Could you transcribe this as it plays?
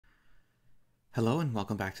Hello and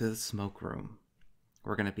welcome back to the smoke room.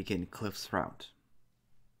 We're going to begin Cliff's route.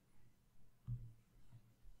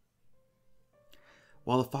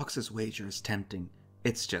 While the fox's wager is tempting,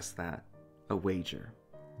 it's just that, a wager.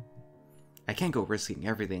 I can't go risking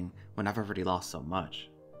everything when I've already lost so much.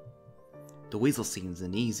 The weasel seems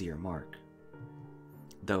an easier mark,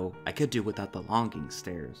 though I could do without the longing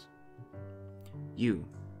stares.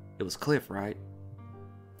 It was Cliff, right?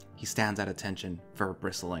 He stands at attention, fur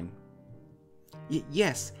bristling.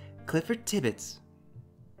 Yes, Clifford Tibbets.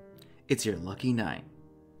 It's your lucky night.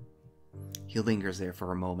 He lingers there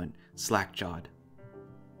for a moment, slack-jawed.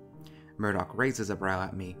 Murdoch raises a brow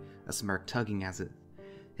at me, a smirk tugging at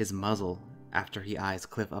his muzzle after he eyes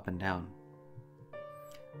Cliff up and down.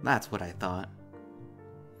 That's what I thought.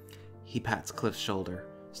 He pats Cliff's shoulder,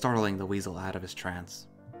 startling the weasel out of his trance.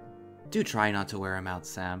 Do try not to wear him out,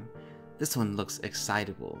 Sam. This one looks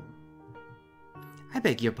excitable. I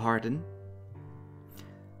beg your pardon.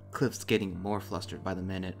 Cliff's getting more flustered by the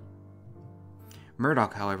minute.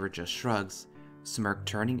 Murdoch, however, just shrugs, smirk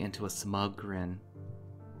turning into a smug grin.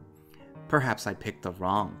 Perhaps I picked the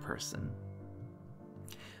wrong person.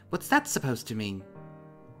 What's that supposed to mean?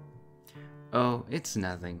 Oh, it's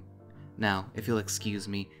nothing. Now, if you'll excuse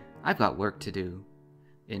me, I've got work to do.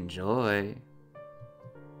 Enjoy.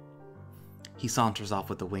 He saunters off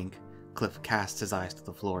with a wink. Cliff casts his eyes to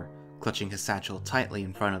the floor, clutching his satchel tightly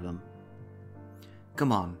in front of him.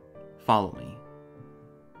 Come on, follow me.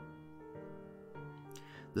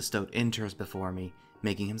 The stoat enters before me,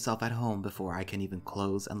 making himself at home before I can even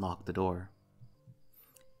close and lock the door.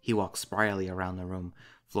 He walks spryly around the room,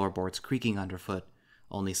 floorboards creaking underfoot,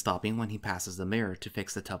 only stopping when he passes the mirror to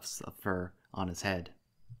fix the tufts of fur on his head.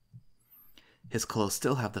 His clothes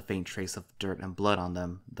still have the faint trace of dirt and blood on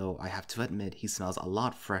them, though I have to admit he smells a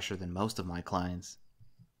lot fresher than most of my clients.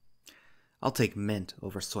 I'll take mint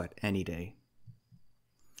over sweat any day.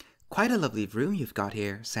 Quite a lovely room you've got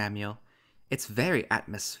here, Samuel. It's very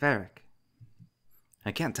atmospheric.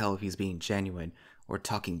 I can't tell if he's being genuine or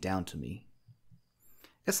talking down to me.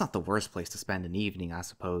 It's not the worst place to spend an evening, I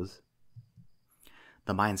suppose.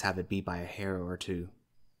 The mines have it beat by a hair or two.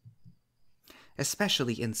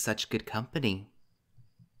 Especially in such good company.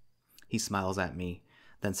 He smiles at me,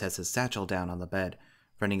 then sets his satchel down on the bed,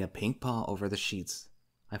 running a pink paw over the sheets.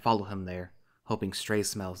 I follow him there, hoping stray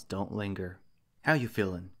smells don't linger. How you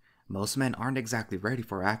feeling? Most men aren't exactly ready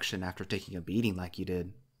for action after taking a beating like you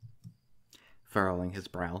did. Furrowing his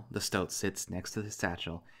brow, the stoat sits next to his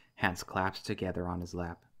satchel, hands clasped together on his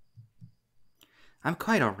lap. I'm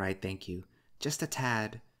quite all right, thank you. Just a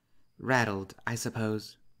tad rattled, I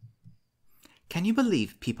suppose. Can you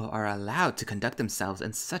believe people are allowed to conduct themselves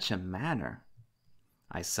in such a manner?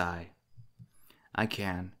 I sigh. I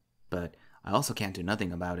can, but I also can't do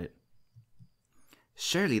nothing about it.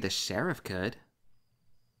 Surely the sheriff could.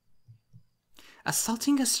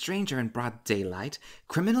 Assaulting a stranger in broad daylight?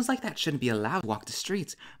 Criminals like that shouldn't be allowed to walk the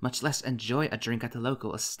streets, much less enjoy a drink at the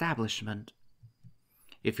local establishment.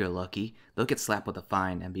 If you're lucky, they'll get slapped with a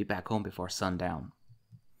fine and be back home before sundown.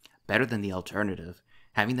 Better than the alternative,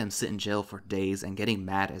 having them sit in jail for days and getting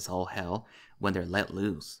mad as all hell when they're let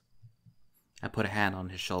loose. I put a hand on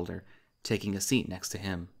his shoulder, taking a seat next to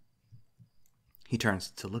him. He turns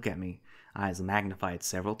to look at me, eyes magnified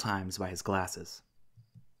several times by his glasses.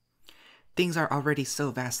 Things are already so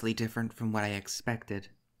vastly different from what I expected.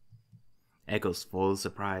 Echoes full of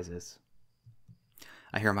surprises.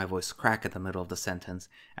 I hear my voice crack at the middle of the sentence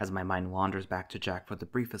as my mind wanders back to Jack for the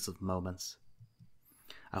briefest of moments.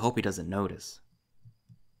 I hope he doesn't notice.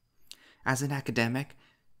 As an academic,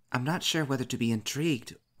 I'm not sure whether to be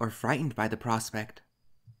intrigued or frightened by the prospect.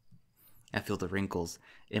 I feel the wrinkles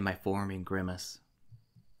in my forming grimace.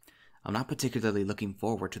 I'm not particularly looking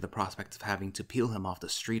forward to the prospect of having to peel him off the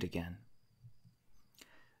street again.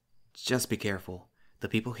 Just be careful. The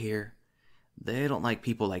people here, they don't like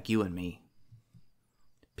people like you and me.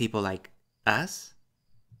 People like us?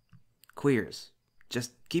 Queers.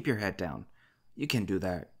 Just keep your head down. You can do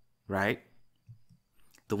that, right?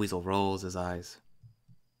 The weasel rolls his eyes.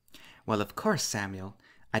 Well, of course, Samuel.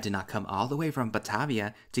 I did not come all the way from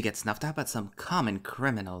Batavia to get snuffed out by some common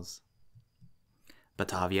criminals.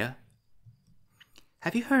 Batavia?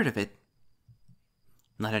 Have you heard of it?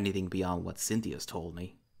 Not anything beyond what Cynthia's told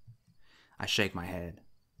me. I shake my head.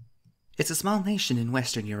 It's a small nation in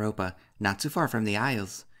Western Europa, not too far from the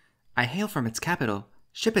Isles. I hail from its capital,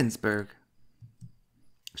 Shippensburg.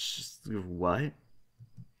 What?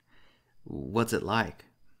 What's it like?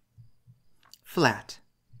 Flat.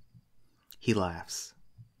 He laughs.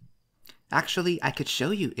 Actually, I could show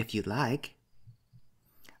you if you'd like.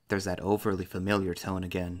 There's that overly familiar tone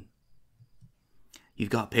again. You've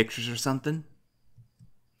got pictures or something?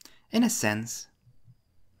 In a sense.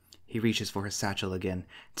 He reaches for his satchel again,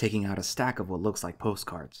 taking out a stack of what looks like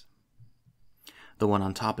postcards. The one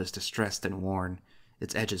on top is distressed and worn,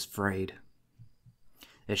 its edges frayed.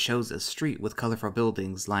 It shows a street with colorful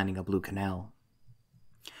buildings lining a blue canal.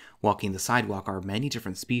 Walking the sidewalk are many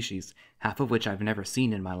different species, half of which I've never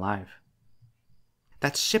seen in my life.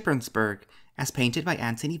 That's Shippensburg, as painted by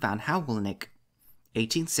Antony van Houwelink,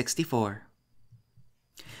 1864.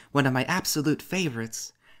 One of my absolute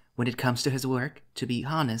favorites, when it comes to his work, to be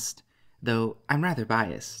honest, though I'm rather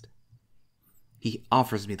biased. He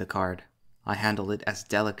offers me the card. I handle it as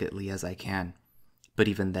delicately as I can, but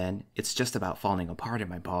even then, it's just about falling apart in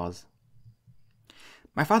my paws.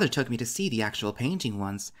 My father took me to see the actual painting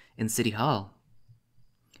once, in City Hall.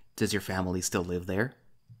 Does your family still live there?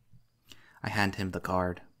 I hand him the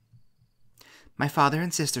card. My father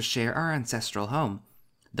and sister share our ancestral home,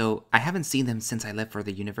 though I haven't seen them since I left for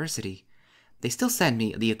the university. They still send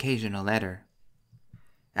me the occasional letter.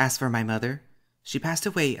 As for my mother, she passed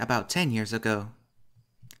away about 10 years ago.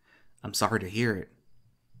 I'm sorry to hear it.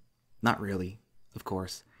 Not really, of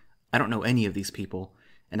course. I don't know any of these people,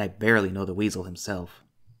 and I barely know the weasel himself.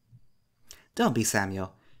 Don't be,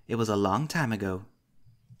 Samuel. It was a long time ago.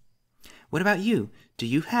 What about you? Do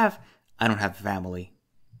you have... I don't have family.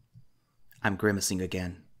 I'm grimacing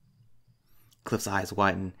again. Cliff's eyes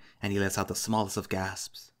widen, and he lets out the smallest of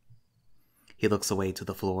gasps. He looks away to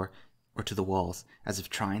the floor, or to the walls, as if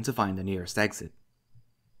trying to find the nearest exit.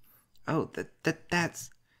 Oh,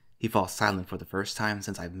 that's... He falls silent for the first time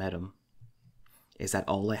since I've met him. Is that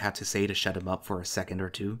all I had to say to shut him up for a second or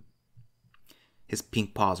two? His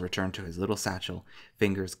pink paws return to his little satchel,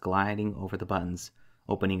 fingers gliding over the buttons,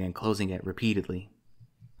 opening and closing it repeatedly.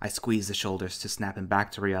 I squeeze the shoulders to snap him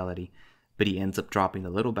back to reality, but he ends up dropping the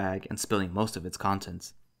little bag and spilling most of its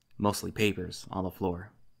contents, mostly papers, on the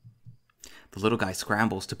floor. The little guy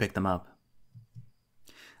scrambles to pick them up.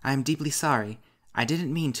 I am deeply sorry. I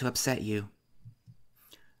didn't mean to upset you.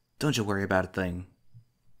 Don't you worry about a thing.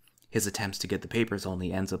 His attempts to get the papers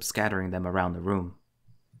only ends up scattering them around the room.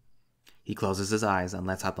 He closes his eyes and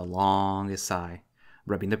lets out the longest sigh,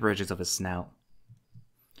 rubbing the bridges of his snout.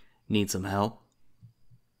 Need some help?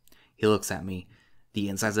 He looks at me, the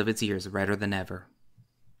insides of his ears redder than ever.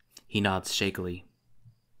 He nods shakily.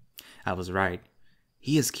 I was right.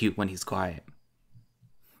 He is cute when he's quiet.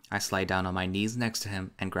 I slide down on my knees next to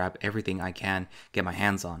him and grab everything I can get my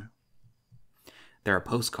hands on. There are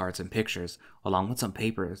postcards and pictures, along with some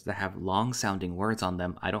papers that have long-sounding words on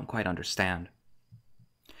them I don't quite understand.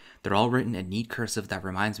 They're all written in neat cursive that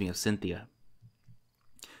reminds me of Cynthia.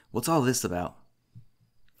 What's all this about?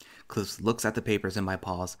 Cliff looks at the papers in my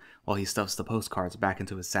paws while he stuffs the postcards back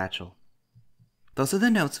into his satchel. Those are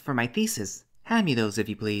the notes for my thesis. Hand me those if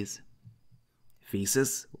you please.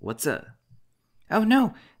 Thesis? What's a... Oh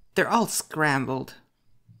no, they're all scrambled.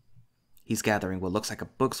 He's gathering what looks like a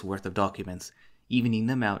book's worth of documents, evening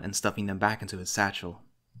them out and stuffing them back into his satchel.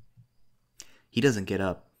 He doesn't get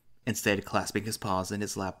up, instead clasping his paws in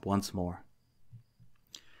his lap once more.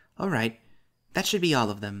 All right, that should be all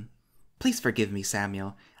of them. Please forgive me,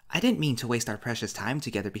 Samuel. I didn't mean to waste our precious time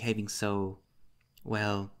together behaving so,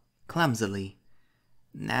 well, clumsily.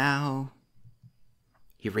 Now...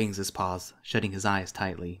 He wrings his paws, shutting his eyes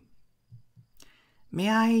tightly. May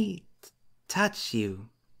I touch you?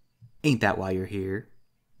 Ain't that why you're here?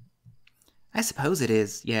 I suppose it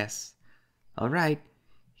is, yes. All right,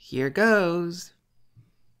 here goes.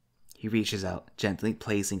 He reaches out, gently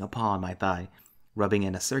placing a paw on my thigh, rubbing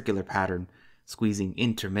in a circular pattern, squeezing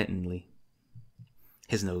intermittently.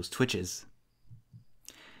 His nose twitches.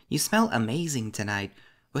 You smell amazing tonight.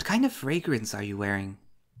 What kind of fragrance are you wearing?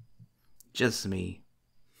 Just me.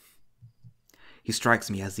 He strikes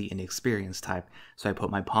me as the inexperienced type, so I put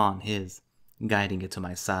my paw on his, guiding it to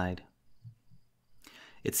my side.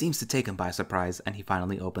 It seems to take him by surprise, and he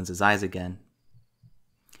finally opens his eyes again.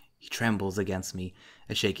 He trembles against me,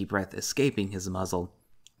 a shaky breath escaping his muzzle.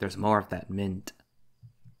 There's more of that mint.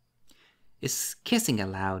 Is kissing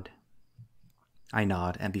allowed? I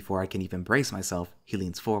nod, and before I can even brace myself, he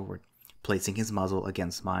leans forward, placing his muzzle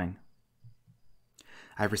against mine.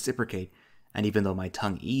 I reciprocate, and even though my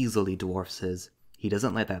tongue easily dwarfs his, he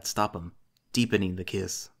doesn't let that stop him, deepening the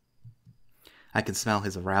kiss. I can smell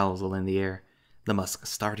his arousal in the air, the musk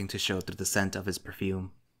starting to show through the scent of his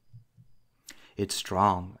perfume. It's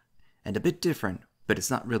strong, and a bit different, but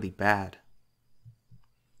it's not really bad.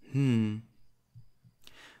 When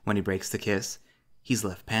he breaks the kiss, he's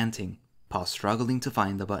left panting, paws struggling to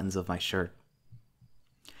find the buttons of my shirt.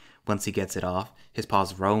 Once he gets it off, his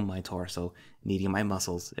paws roam my torso, kneading my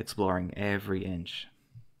muscles, exploring every inch.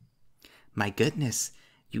 My goodness,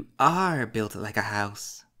 you are built like a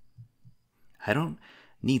house. I don't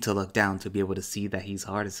need to look down to be able to see that he's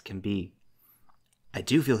hard as can be. I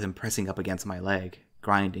do feel him pressing up against my leg,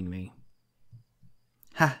 grinding me.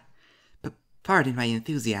 Ha! Pardon my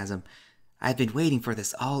enthusiasm. I've been waiting for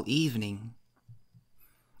this all evening.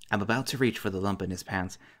 I'm about to reach for the lump in his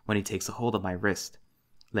pants when he takes a hold of my wrist.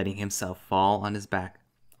 Letting himself fall on his back,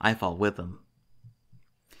 I fall with him.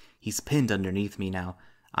 He's pinned underneath me now,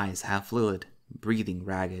 eyes half fluid, breathing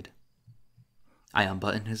ragged. I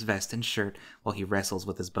unbutton his vest and shirt while he wrestles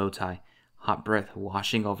with his bow tie, hot breath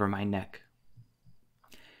washing over my neck.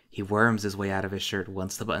 He worms his way out of his shirt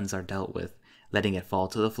once the buttons are dealt with, letting it fall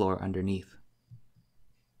to the floor underneath.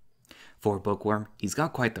 For a bookworm, he's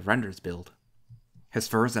got quite the render's build. His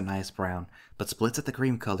fur is a nice brown, but splits at the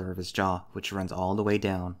cream color of his jaw, which runs all the way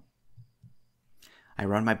down. I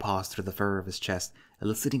run my paws through the fur of his chest,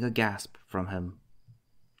 eliciting a gasp from him.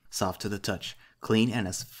 Soft to the touch, clean and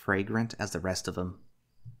as fragrant as the rest of him.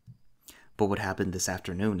 But what happened this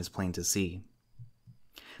afternoon is plain to see.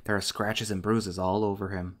 There are scratches and bruises all over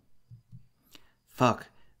him. Fuck,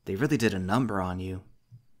 they really did a number on you.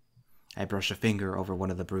 I brush a finger over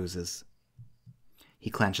one of the bruises. He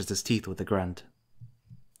clenches his teeth with a grunt.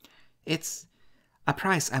 It's a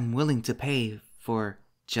price I'm willing to pay for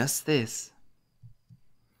just this.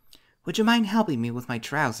 Would you mind helping me with my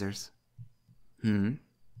trousers?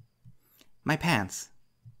 My pants.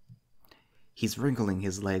 He's wrinkling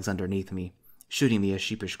his legs underneath me, shooting me a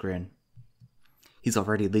sheepish grin. He's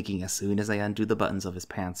already leaking as soon as I undo the buttons of his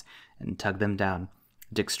pants and tug them down,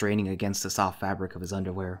 dick straining against the soft fabric of his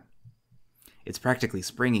underwear. It's practically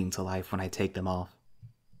springing to life when I take them off.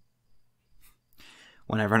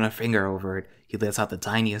 When I run a finger over it, he lets out the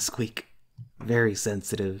tiniest squeak. Very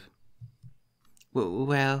sensitive.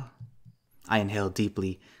 Well... I inhale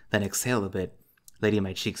deeply, then exhale a bit, letting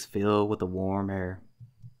my cheeks fill with the warm air.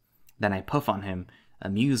 Then I puff on him,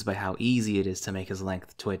 amused by how easy it is to make his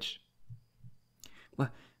length twitch.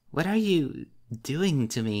 What are you doing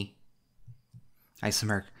to me? I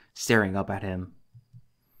smirk, staring up at him.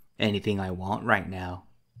 Anything I want right now.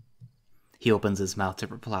 He opens his mouth to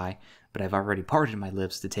reply, but I've already parted my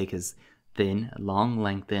lips to take his thin, long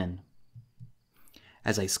length in.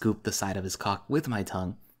 As I scoop the side of his cock with my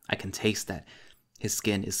tongue, I can taste that his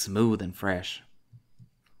skin is smooth and fresh.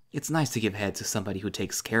 It's nice to give head to somebody who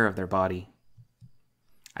takes care of their body.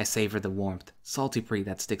 I savor the warmth, salty brie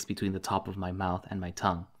that sticks between the top of my mouth and my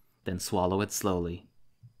tongue, then swallow it slowly.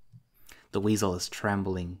 The weasel is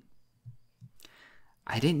trembling.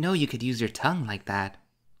 I didn't know you could use your tongue like that.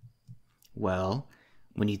 Well,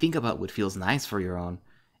 when you think about what feels nice for your own,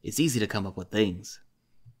 it's easy to come up with things.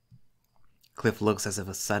 Cliff looks as if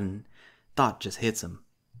a sudden thought just hits him.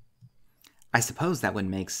 I suppose that would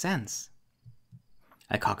make sense.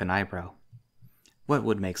 I cock an eyebrow. What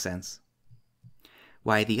would make sense?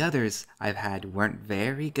 Why, the others I've had weren't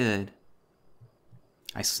very good.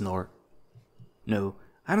 I snort. No,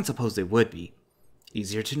 I don't suppose they would be.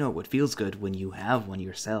 Easier to know what feels good when you have one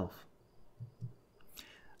yourself.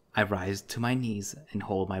 I rise to my knees and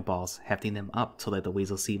hold my balls, hefting them up to let the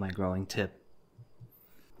weasel see my growing tip.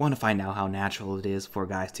 Want to find out how natural it is for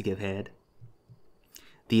guys to give head?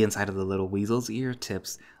 The inside of the little weasel's ear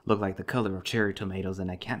tips look like the color of cherry tomatoes, and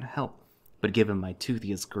I can't help but give him my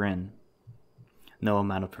toothiest grin. No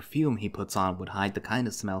amount of perfume he puts on would hide the kind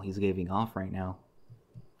of smell he's giving off right now.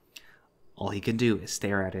 All he can do is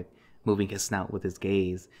stare at it, moving his snout with his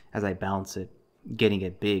gaze as I bounce it, getting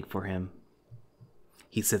it big for him.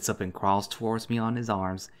 He sits up and crawls towards me on his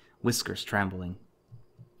arms, whiskers trembling.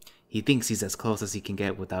 He thinks he's as close as he can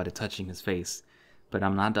get without it touching his face, but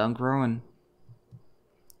I'm not done growing.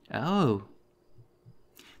 Oh.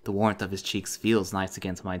 The warmth of his cheeks feels nice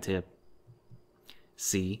against my tip.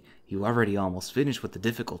 See, you already almost finished with the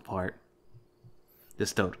difficult part. The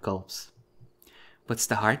stoat gulps. What's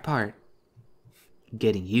the hard part?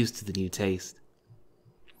 Getting used to the new taste.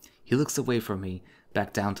 He looks away from me,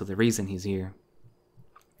 back down to the reason he's here.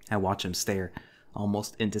 I watch him stare,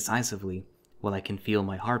 almost indecisively, while I can feel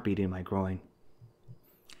my heartbeat in my groin.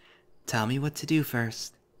 Tell me what to do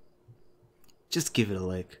first. Just give it a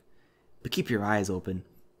lick. But keep your eyes open.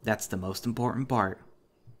 That's the most important part.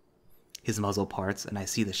 His muzzle parts, and I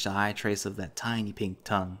see the shy trace of that tiny pink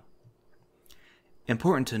tongue.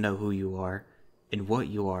 Important to know who you are, and what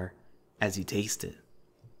you are, as you taste it.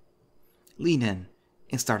 Lean in,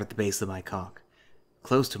 and start at the base of my cock,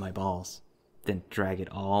 close to my balls, then drag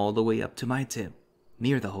it all the way up to my tip,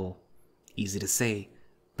 near the hole. Easy to say,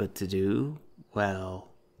 but to do,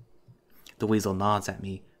 well... The weasel nods at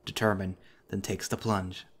me, determined, then takes the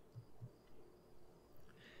plunge.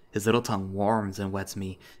 His little tongue warms and wets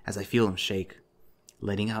me as I feel him shake,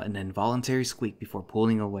 letting out an involuntary squeak before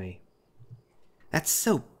pulling away. That's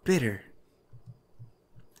so bitter.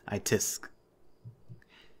 I tisk.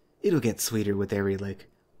 It'll get sweeter with every lick.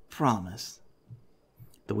 Promise.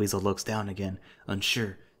 The weasel looks down again,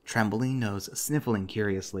 unsure, trembling nose sniffling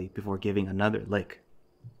curiously before giving another lick.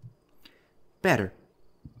 Better.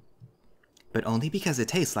 But only because it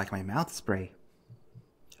tastes like my mouth spray.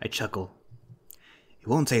 I chuckle. It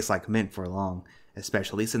won't taste like mint for long,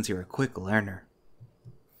 especially since you're a quick learner.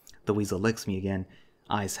 The weasel licks me again,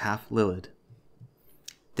 eyes half livid.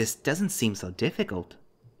 This doesn't seem so difficult.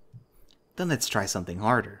 Then let's try something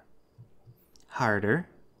harder. Harder?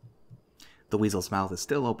 The weasel's mouth is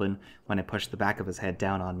still open when I push the back of his head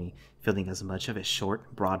down on me, filling as much of his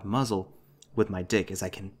short, broad muzzle with my dick as I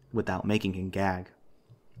can without making him gag.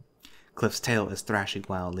 Cliff's tail is thrashing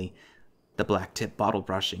wildly, the black tip bottle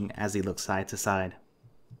brushing as he looks side to side.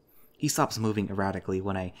 He stops moving erratically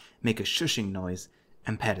when I make a shushing noise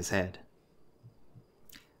and pet his head.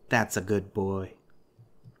 That's a good boy.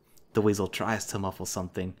 The weasel tries to muffle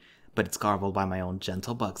something, but it's garbled by my own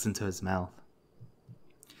gentle bucks into his mouth.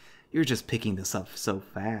 You're just picking this up so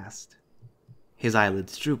fast. His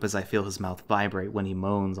eyelids droop as I feel his mouth vibrate when he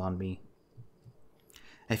moans on me.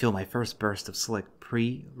 I feel my first burst of slick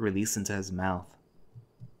release into his mouth.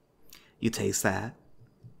 You taste that?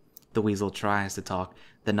 The weasel tries to talk,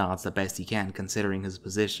 then nods the best he can considering his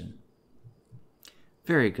position.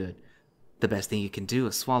 Very good. The best thing you can do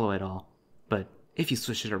is swallow it all, but if you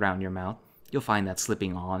swish it around your mouth, you'll find that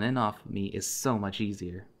slipping on and off me is so much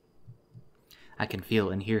easier. I can feel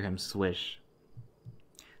and hear him swish.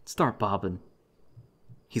 Start bobbing.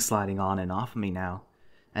 He's sliding on and off me now,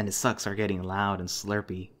 and his sucks are getting loud and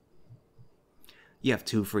slurpy. You have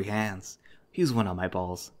 2 free hands. Use one on my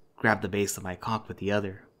balls. Grab the base of my cock with the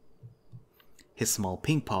other. His small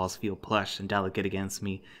pink paws feel plush and delicate against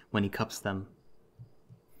me when he cups them.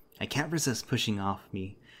 I can't resist pushing off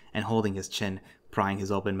me and holding his chin, prying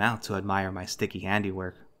his open mouth to admire my sticky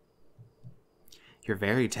handiwork. You're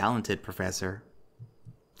very talented, Professor.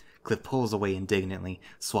 Cliff pulls away indignantly,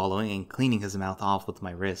 swallowing and cleaning his mouth off with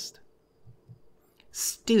my wrist.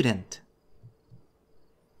 Student!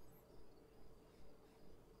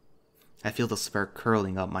 I feel the smirk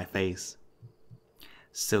curling up my face.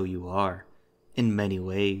 So you are, in many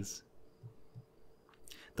ways.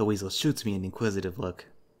 The weasel shoots me an inquisitive look.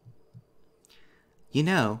 You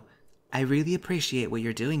know, I really appreciate what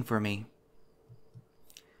you're doing for me.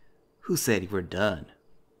 Who said you were done?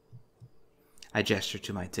 I gesture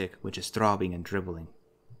to my tick, which is throbbing and dribbling.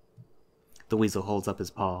 The weasel holds up his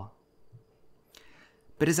paw.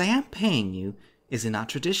 But as I am paying you, is it not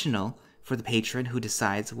traditional for the patron who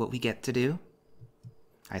decides what we get to do?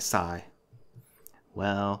 I sigh.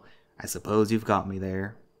 Well, I suppose you've got me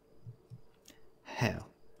there. Hell,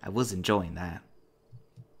 I was enjoying that.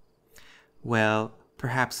 Well,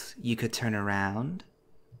 perhaps you could turn around?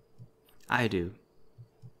 I do.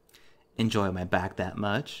 Enjoy my back that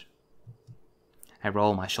much? I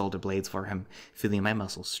roll my shoulder blades for him, feeling my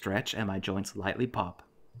muscles stretch and my joints lightly pop.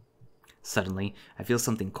 Suddenly, I feel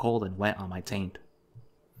something cold and wet on my taint.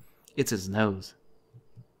 It's his nose.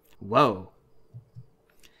 Whoa!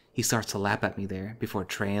 He starts to lap at me there before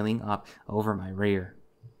trailing up over my rear.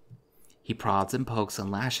 He prods and pokes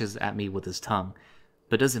and lashes at me with his tongue,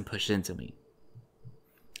 but doesn't push into me.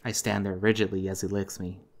 I stand there rigidly as he licks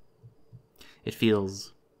me. It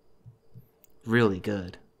feels really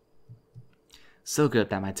good. So good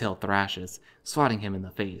that my tail thrashes, swatting him in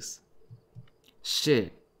the face.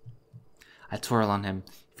 Shit. I twirl on him,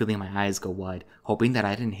 feeling my eyes go wide, hoping that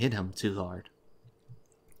I didn't hit him too hard.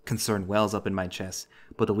 Concern wells up in my chest,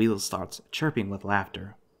 but the weasel starts chirping with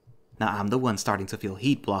laughter. Now I'm the one starting to feel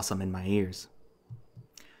heat blossom in my ears.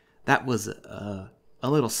 That was a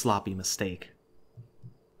little sloppy mistake.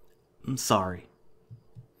 I'm sorry.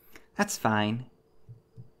 That's fine.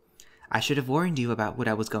 I should have warned you about what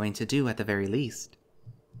I was going to do at the very least.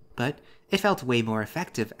 But it felt way more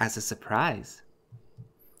effective as a surprise.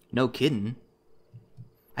 No kiddin'.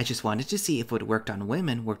 I just wanted to see if what worked on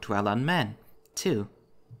women worked well on men, too.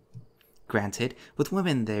 Granted, with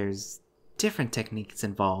women there's different techniques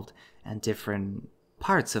involved, and different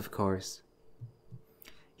parts, of course.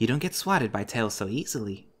 You don't get swatted by tails so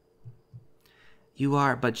easily. You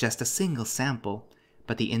are but just a single sample,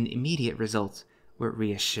 but the immediate results were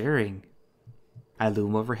reassuring. I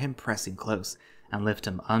loom over him, pressing close, and lift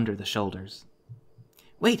him under the shoulders.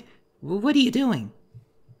 Wait, what are you doing?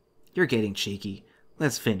 You're getting cheeky.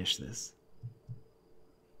 Let's finish this.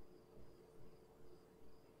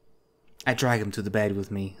 I drag him to the bed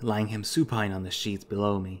with me, lying him supine on the sheets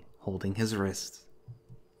below me, holding his wrists.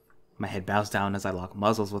 My head bows down as I lock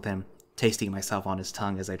muzzles with him, tasting myself on his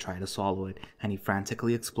tongue as I try to swallow it, and he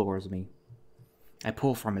frantically explores me. I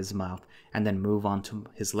pull from his mouth and then move on to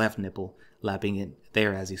his left nipple, lapping it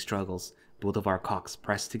there as he struggles, both of our cocks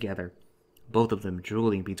pressed together, both of them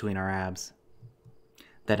drooling between our abs.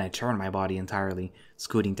 Then I turn my body entirely,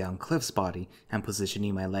 scooting down Cliff's body and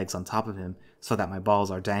positioning my legs on top of him so that my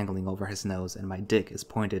balls are dangling over his nose and my dick is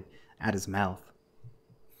pointed at his mouth.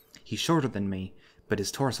 He's shorter than me, but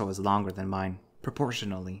his torso is longer than mine,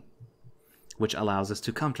 proportionally, which allows us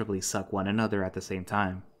to comfortably suck one another at the same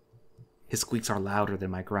time. His squeaks are louder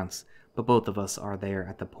than my grunts, but both of us are there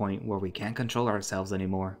at the point where we can't control ourselves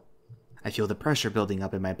anymore. I feel the pressure building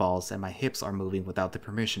up in my balls and my hips are moving without the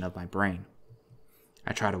permission of my brain.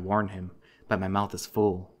 I try to warn him, but my mouth is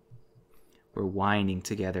full. We're whining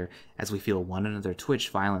together as we feel one another twitch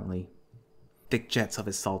violently. Thick jets of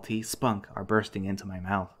his salty spunk are bursting into my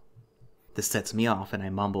mouth. This sets me off and I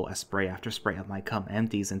mumble as spray after spray of my cum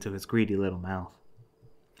empties into his greedy little mouth.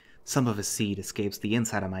 Some of his seed escapes the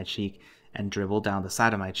inside of my cheek and dribble down the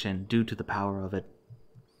side of my chin due to the power of it.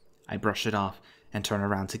 I brush it off and turn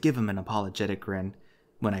around to give him an apologetic grin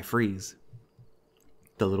when I freeze.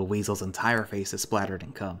 The little weasel's entire face is splattered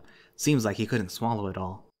in cum. Seems like he couldn't swallow it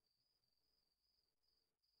all.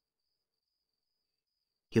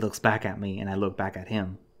 He looks back at me and I look back at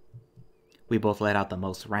him. We both let out the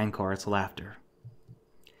most rancorous laughter.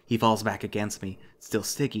 He falls back against me, still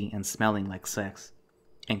sticky and smelling like sex,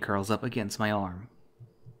 and curls up against my arm.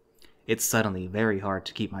 It's suddenly very hard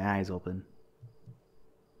to keep my eyes open.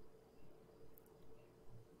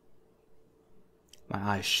 My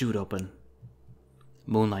eyes shoot open.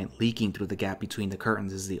 Moonlight leaking through the gap between the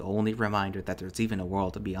curtains is the only reminder that there's even a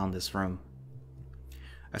world beyond this room.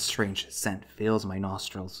 A strange scent fills my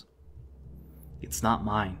nostrils. It's not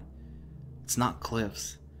mine. It's not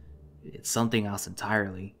Cliff's. It's something else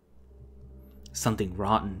entirely. Something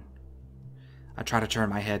rotten. I try to turn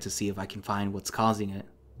my head to see if I can find what's causing it.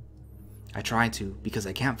 I try to, because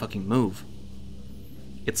I can't fucking move.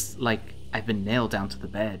 It's like I've been nailed down to the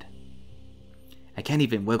bed. I can't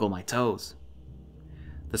even wiggle my toes.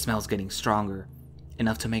 The smell's getting stronger,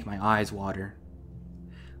 enough to make my eyes water.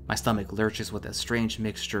 My stomach lurches with a strange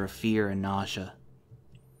mixture of fear and nausea.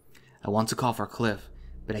 I want to call for Cliff,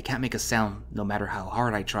 but I can't make a sound no matter how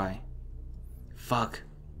hard I try. Fuck.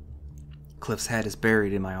 Cliff's head is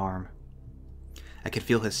buried in my arm. I can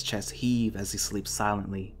feel his chest heave as he sleeps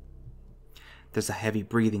silently. There's a heavy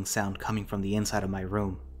breathing sound coming from the inside of my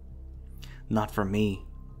room. Not from me.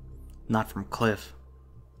 Not from Cliff.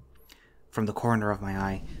 From the corner of my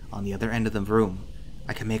eye, on the other end of the room,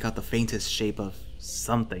 I can make out the faintest shape of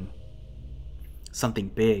something. Something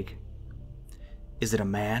big. Is it a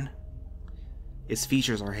man? Its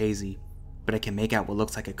features are hazy, but I can make out what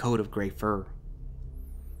looks like a coat of gray fur.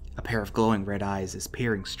 A pair of glowing red eyes is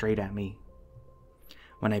peering straight at me.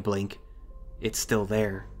 When I blink, it's still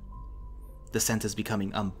there. The scent is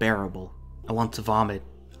becoming unbearable. I want to vomit.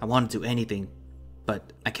 I want to do anything,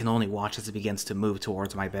 but I can only watch as it begins to move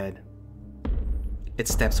towards my bed.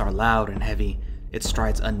 Its steps are loud and heavy, its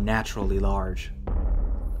strides unnaturally large.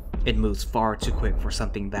 It moves far too quick for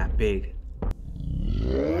something that big.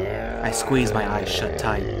 I squeeze my eyes shut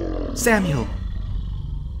tight. Samuel!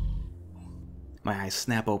 My eyes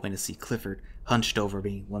snap open to see Clifford hunched over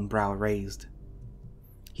me, one brow raised.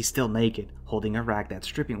 He's still naked, holding a rag that's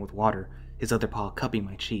dripping with water, his other paw cupping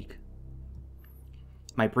my cheek.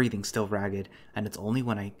 My breathing's still ragged, and it's only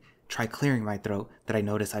when I try clearing my throat that I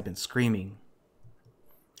notice I've been screaming.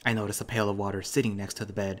 I notice a pail of water sitting next to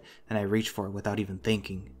the bed, and I reach for it without even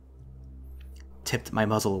thinking. Tipped my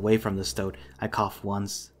muzzle away from the stoat, I cough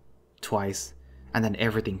once, twice, and then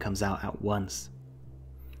everything comes out at once.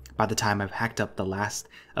 By the time I've hacked up the last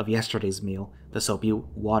of yesterday's meal, the soapy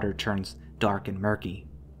water turns dark and murky.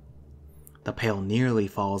 The pail nearly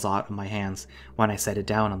falls out of my hands when I set it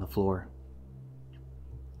down on the floor.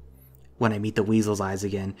 When I meet the weasel's eyes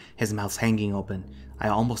again, his mouth's hanging open, I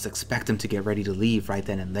almost expect him to get ready to leave right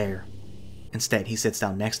then and there. Instead, he sits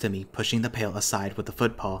down next to me, pushing the pail aside with a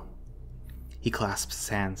footpaw. He clasps his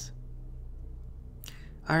hands.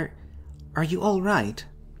 Are you all right?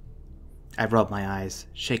 I rub my eyes,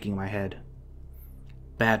 shaking my head.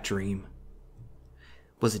 Bad dream.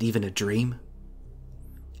 Was it even a dream?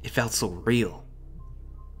 It felt so real.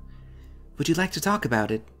 Would you like to talk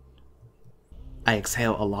about it? I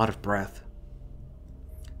exhale a lot of breath.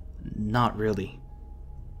 Not really.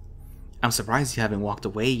 I'm surprised you haven't walked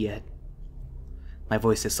away yet. My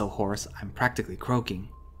voice is so hoarse, I'm practically croaking.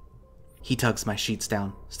 He tugs my sheets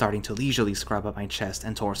down, starting to leisurely scrub up my chest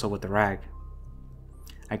and torso with the rag.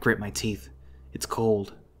 I grit my teeth. It's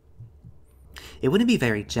cold. It wouldn't be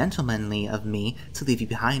very gentlemanly of me to leave you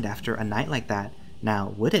behind after a night like that,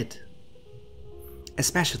 now would it?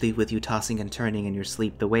 especially with you tossing and turning in your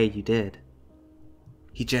sleep the way you did.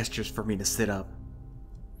 He gestures for me to sit up.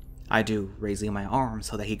 I do, raising my arm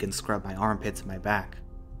so that he can scrub my armpits and my back.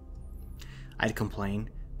 I'd complain,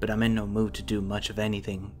 but I'm in no mood to do much of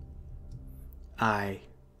anything.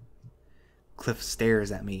 Cliff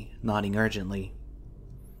stares at me, nodding urgently.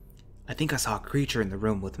 I think I saw a creature in the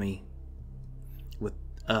room with me. With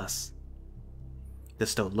us. The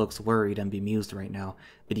stoat looks worried and bemused right now,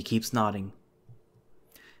 but he keeps nodding.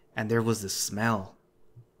 And there was this smell.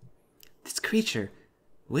 This creature,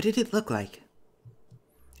 what did it look like?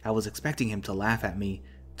 I was expecting him to laugh at me,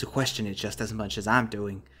 to question it just as much as I'm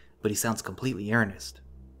doing, but he sounds completely earnest.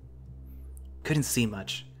 Couldn't see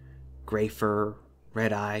much. Gray fur,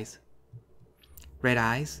 red eyes. Red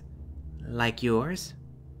eyes? Like yours?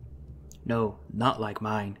 No, not like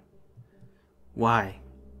mine. Why?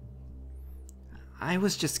 I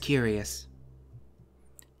was just curious.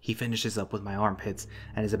 He finishes up with my armpits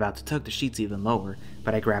and is about to tug the sheets even lower,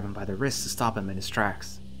 but I grab him by the wrist to stop him in his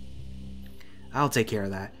tracks. I'll take care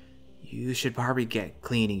of that. You should probably get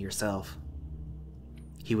cleaning yourself.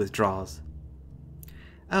 He withdraws.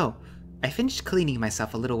 Oh, I finished cleaning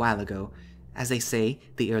myself a little while ago. As they say,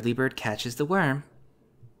 the early bird catches the worm.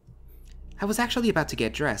 I was actually about to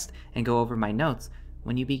get dressed and go over my notes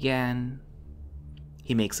when you began...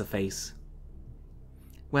 He makes a face.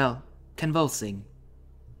 Well, convulsing.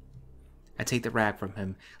 I take the rag from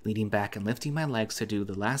him, leaning back and lifting my legs to do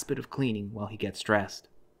the last bit of cleaning while he gets dressed.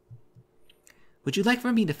 Would you like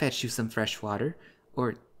for me to fetch you some fresh water,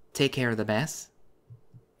 or take care of the mess?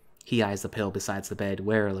 He eyes the pail beside the bed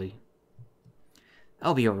warily.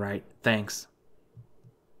 I'll be alright, thanks.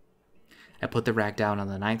 I put the rag down on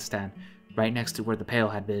the nightstand, right next to where the pail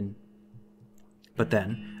had been. But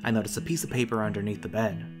then, I notice a piece of paper underneath the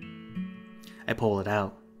bed. I pull it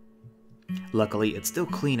out. Luckily, it's still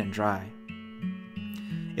clean and dry.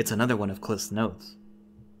 It's another one of Cliff's notes.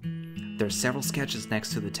 There's several sketches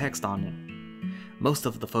next to the text on it. Most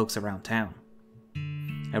of the folks around town.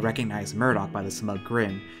 I recognize Murdoch by the smug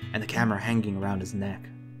grin and the camera hanging around his neck.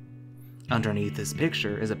 Underneath his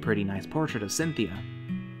picture is a pretty nice portrait of Cynthia.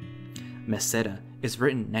 Meseta is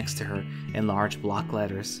written next to her in large block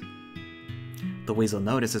letters. The weasel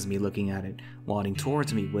notices me looking at it, waddling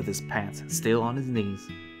towards me with his pants still on his knees.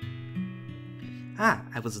 Ah,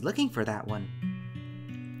 I was looking for that one.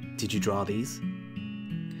 Did you draw these?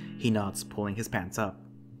 He nods, pulling his pants up.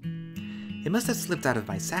 It must have slipped out of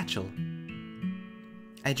my satchel.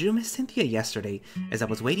 I drew Miss Cynthia yesterday as I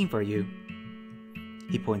was waiting for you.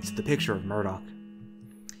 He points to the picture of Murdoch.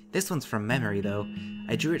 This one's from memory, though.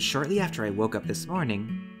 I drew it shortly after I woke up this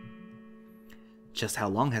morning. Just how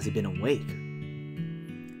long has he been awake?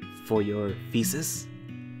 For your thesis?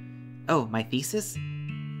 Oh, my thesis?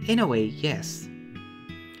 In a way, yes.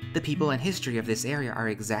 The people and history of this area are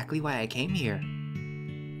exactly why I came here.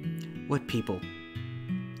 What people?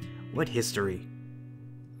 What history?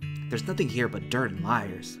 There's nothing here but dirt and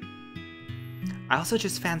liars. I also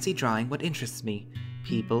just fancy drawing what interests me.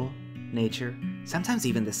 People, nature, sometimes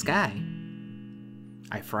even the sky.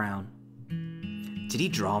 I frown. Did he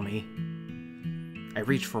draw me? I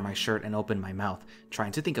reach for my shirt and open my mouth,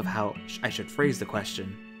 trying to think of how I should phrase the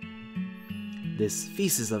question. This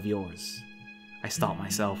thesis of yours. I stop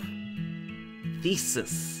myself.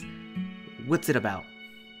 Thesis. What's it about?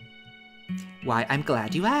 Why, I'm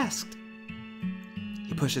glad you asked.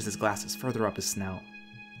 He pushes his glasses further up his snout.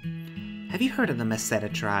 Have you heard of the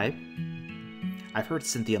Meseta tribe? I've heard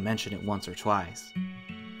Cynthia mention it once or twice.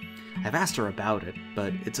 I've asked her about it,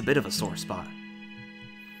 but it's a bit of a sore spot.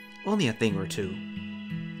 Only a thing or two.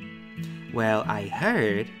 Well, I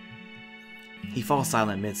heard... He falls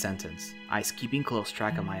silent mid-sentence, eyes keeping close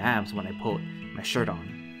track of my abs when I pull my shirt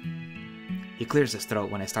on. He clears his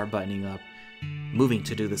throat when I start buttoning up, moving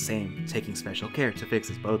to do the same, taking special care to fix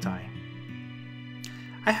his bow tie.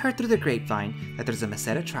 I heard through the grapevine that there's a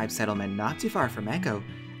Meseta tribe settlement not too far from Echo,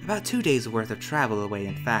 about 2 days' worth of travel away,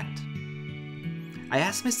 in fact. I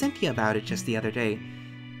asked Miss Cynthia about it just the other day,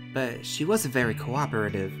 but she wasn't very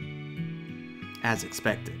cooperative. As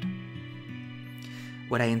expected.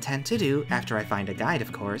 What I intend to do, after I find a guide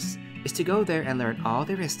of course, is to go there and learn all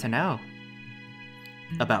there is to know.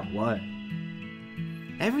 About what?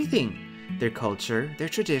 Everything. Their culture, their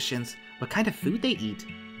traditions, what kind of food they eat.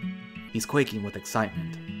 He's quaking with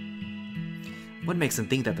excitement. What makes him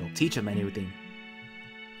think that they'll teach him anything?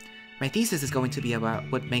 My thesis is going to be about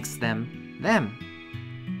what makes them, them.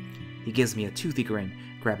 He gives me a toothy grin,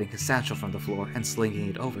 grabbing his satchel from the floor and slinging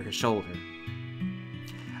it over his shoulder.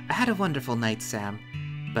 I had a wonderful night, Sam,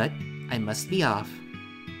 but I must be off.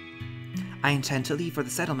 I intend to leave for the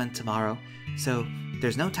settlement tomorrow, so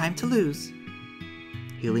there's no time to lose.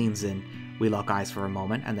 He leans in, we lock eyes for a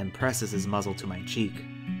moment, and then presses his muzzle to my cheek.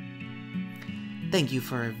 Thank you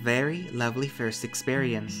for a very lovely first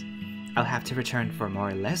experience. I'll have to return for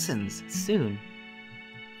more lessons soon.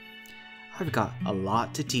 I've got a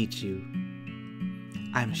lot to teach you.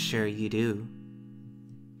 I'm sure you do.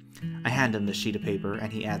 I hand him the sheet of paper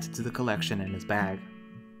and he adds it to the collection in his bag.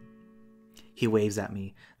 He waves at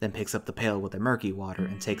me, then picks up the pail with the murky water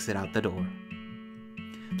and takes it out the door.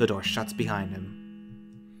 The door shuts behind him.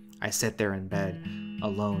 I sit there in bed,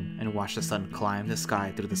 alone, and watch the sun climb the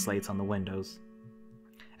sky through the slates on the windows.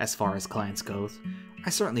 As far as clients goes,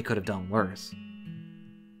 I certainly could have done worse.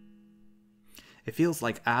 It feels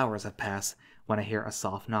like hours have passed when I hear a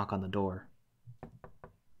soft knock on the door.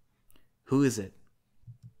 Who is it?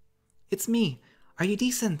 It's me. Are you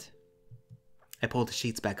decent? I pull the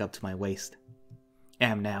sheets back up to my waist.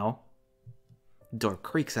 Am now. The door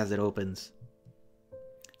creaks as it opens.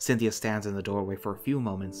 Cynthia stands in the doorway for a few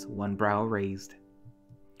moments, one brow raised.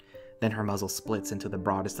 Then her muzzle splits into the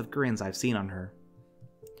broadest of grins I've seen on her.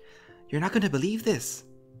 You're not going to believe this.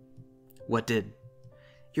 What did?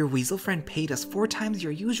 Your weasel friend paid us 4 times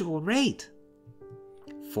your usual rate.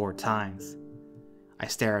 4 times. I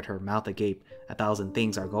stare at her, mouth agape. 1,000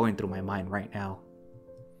 things are going through my mind right now.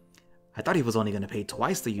 I thought he was only going to pay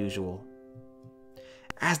twice the usual.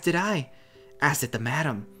 As did I. As did the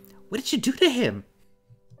madam. What did you do to him?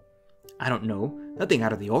 I don't know. Nothing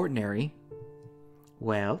out of the ordinary.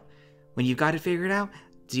 Well, when you've got it figured out,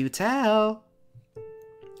 do tell.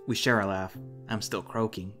 We share a laugh. I'm still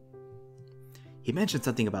croaking. He mentioned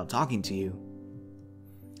something about talking to you.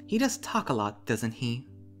 He does talk a lot, doesn't he?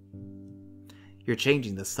 You're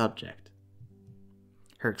changing the subject.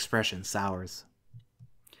 Her expression sours.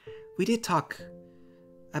 We did talk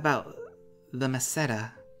about the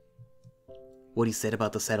Meseta. What he said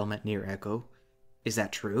about the settlement near Echo. Is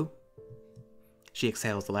that true? She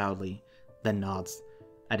exhales loudly, then nods.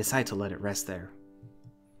 I decide to let it rest there.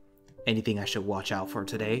 Anything I should watch out for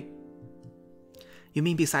today? You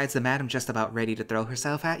mean besides the madam just about ready to throw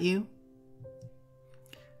herself at you?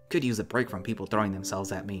 Could use a break from people throwing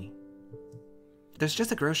themselves at me. There's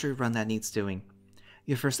just a grocery run that needs doing.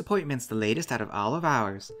 Your first appointment's the latest out of all of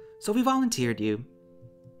ours, so we volunteered you.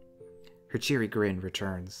 Her cheery grin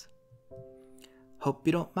returns. Hope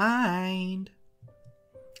you don't mind.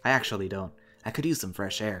 I actually don't. I could use some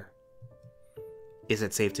fresh air. Is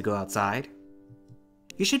it safe to go outside?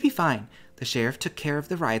 You should be fine. The sheriff took care of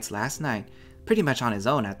the riots last night, pretty much on his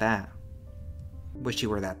own at that. Wish you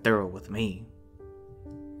were that thorough with me.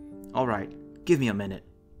 Alright, give me a minute.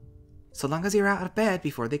 So long as you're out of bed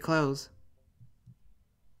before they close.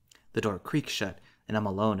 The door creaks shut, and I'm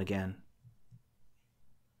alone again.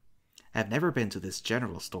 I've never been to this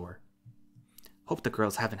general store. Hope the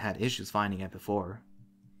girls haven't had issues finding it before.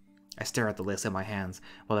 I stare at the list in my hands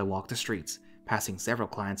while I walk the streets, passing several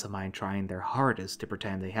clients of mine trying their hardest to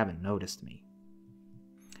pretend they haven't noticed me.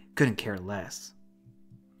 Couldn't care less.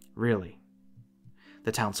 Really.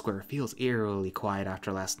 The town square feels eerily quiet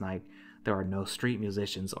after last night. There are no street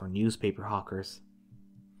musicians or newspaper hawkers.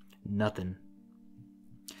 Nothing.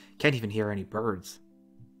 Can't even hear any birds.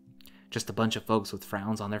 Just a bunch of folks with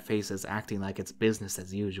frowns on their faces acting like it's business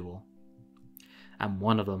as usual. I'm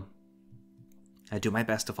one of them. I do my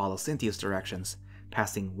best to follow Cynthia's directions,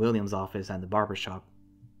 passing William's office and the barber shop.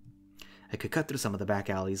 I could cut through some of the back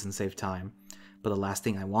alleys and save time, but the last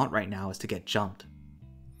thing I want right now is to get jumped.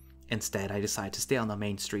 Instead, I decide to stay on the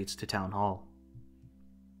main streets to Town Hall.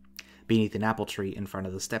 Beneath an apple tree in front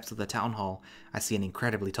of the steps of the Town Hall, I see an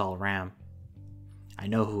incredibly tall ram. I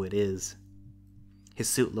know who it is. His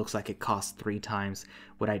suit looks like it costs 3 times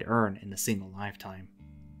what I'd earn in a single lifetime.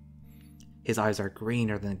 His eyes are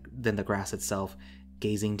greener than the grass itself,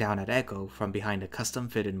 gazing down at Echo from behind a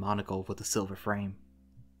custom-fitted monocle with a silver frame.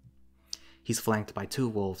 He's flanked by 2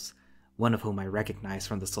 wolves, one of whom I recognize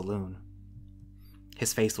from the saloon.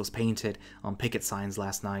 His face was painted on picket signs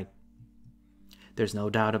last night. There's no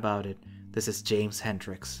doubt about it, this is James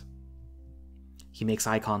Hendricks. He makes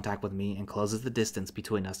eye contact with me and closes the distance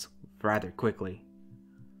between us rather quickly.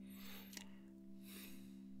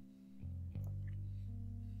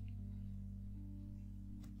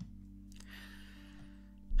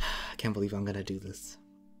 I can't believe I'm gonna do this.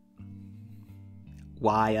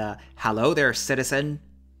 Why, hello there, citizen.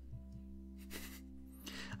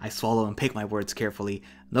 I swallow and pick my words carefully,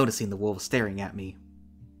 noticing the wolves staring at me.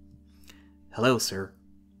 Hello, sir.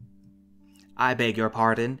 I beg your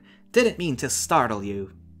pardon. Didn't mean to startle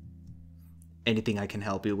you. Anything I can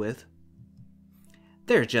help you with?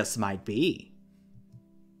 There just might be.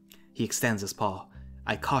 He extends his paw.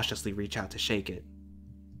 I cautiously reach out to shake it.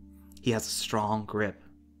 He has a strong grip.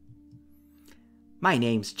 My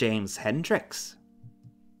name's James Hendricks.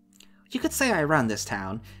 You could say I run this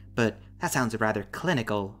town, but that sounds rather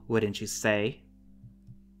clinical, wouldn't you say?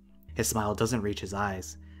 His smile doesn't reach his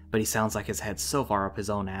eyes, but he sounds like his head's so far up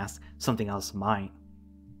his own ass, something else might.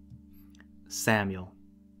 Samuel.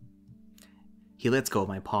 He lets go of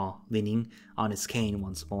my paw, leaning on his cane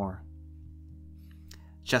once more.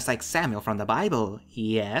 Just like Samuel from the Bible,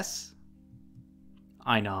 yes?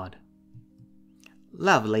 I nod.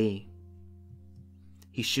 Lovely.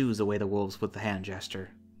 He shoos away the wolves with the hand gesture.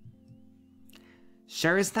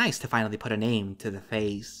 Sure is nice to finally put a name to the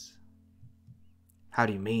face. How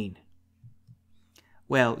do you mean?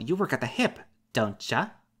 Well, you work at the hip, don't ya?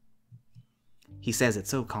 He says it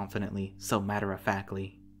so confidently, so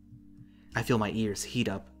matter-of-factly. I feel my ears heat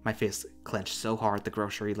up, my fists clench so hard the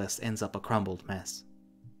grocery list ends up a crumbled mess.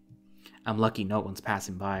 I'm lucky no one's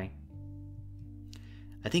passing by.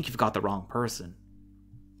 I think you've got the wrong person.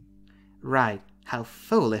 Right, how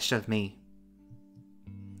foolish of me.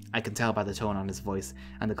 I can tell by the tone on his voice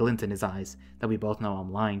and the glint in his eyes that we both know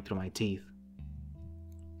I'm lying through my teeth.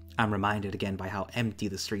 I'm reminded again by how empty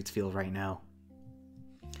the streets feel right now.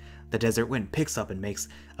 The desert wind picks up and makes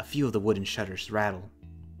a few of the wooden shutters rattle.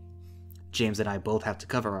 James and I both have to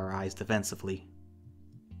cover our eyes defensively.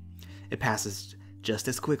 It passes just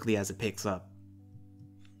as quickly as it picks up.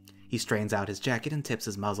 He strains out his jacket and tips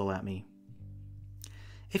his muzzle at me.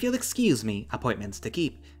 If you'll excuse me, appointments to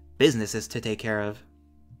keep, businesses to take care of.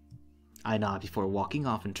 I nod before walking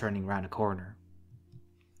off and turning round a corner.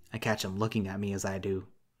 I catch him looking at me as I do.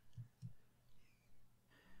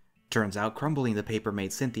 Turns out crumbling the paper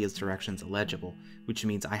made Cynthia's directions illegible, which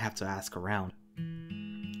means I have to ask around.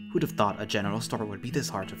 Who'd have thought a general store would be this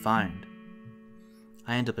hard to find?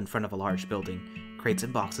 I end up in front of a large building. Crates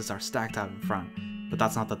and boxes are stacked out in front, but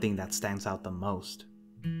that's not the thing that stands out the most.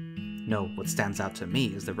 No, what stands out to me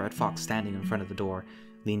is the red fox standing in front of the door,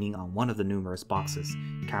 leaning on one of the numerous boxes,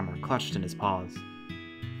 camera clutched in his paws.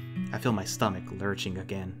 I feel my stomach lurching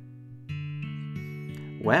again.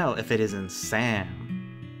 Well, if it isn't Sam.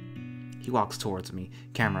 He walks towards me,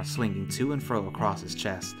 camera swinging to and fro across his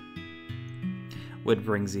chest. What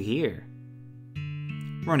brings you here?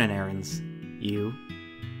 Running errands. You?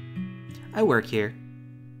 I work here.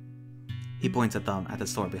 He points a thumb at the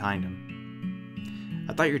store behind him.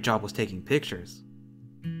 I thought your job was taking pictures.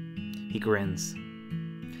 He grins.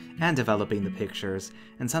 And developing the pictures,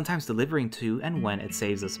 and sometimes delivering to and when it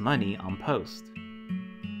saves us money on post.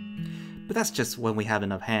 But that's just when we have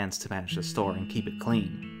enough hands to manage the store and keep it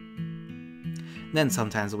clean. Then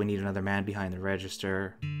sometimes we need another man behind the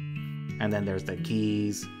register, and then there's the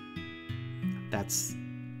keys. That's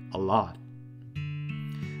a lot.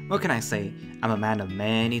 What can I say? I'm a man of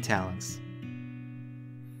many talents.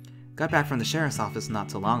 Got back from the sheriff's office not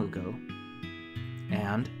too long ago.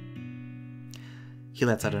 And? He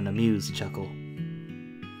lets out an amused chuckle.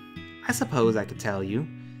 I suppose I could tell you,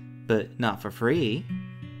 but not for free.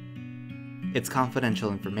 It's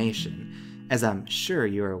confidential information, as I'm sure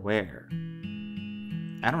you're aware.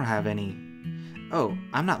 I don't have any... Oh,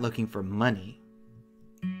 I'm not looking for money.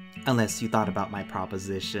 Unless you thought about my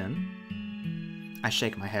proposition. I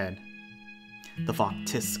shake my head. The fox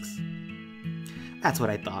tisks. That's what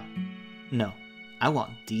I thought. No, I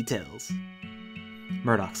want details.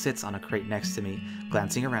 Murdoch sits on a crate next to me,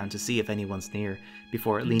 glancing around to see if anyone's near,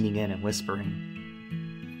 before leaning in and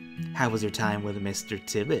whispering. How was your time with Mr.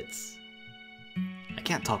 Tibbets? I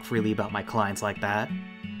can't talk freely about my clients like that.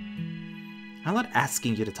 I'm not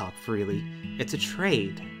asking you to talk freely. It's a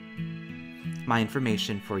trade. My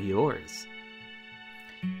information for yours.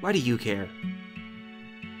 Why do you care?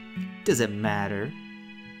 Does it matter?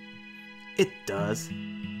 It does.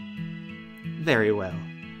 Very well.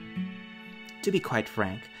 To be quite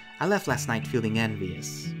frank, I left last night feeling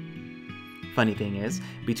envious. Funny thing is,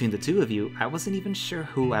 between the two of you, I wasn't even sure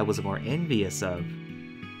who I was more envious of.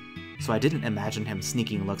 So I didn't imagine him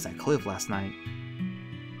sneaking looks at Cliff last night.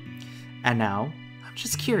 And now, I'm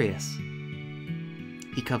just curious.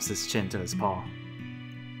 He cups his chin to his paw.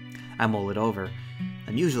 I mull it over.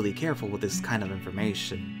 I'm usually careful with this kind of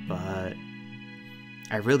information, but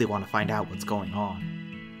I really want to find out what's going on.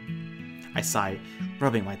 I sigh,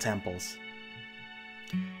 rubbing my temples.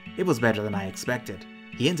 It was better than I expected.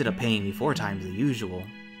 He ended up paying me 4 times the usual.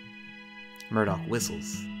 Murdoch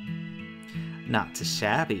whistles. Not too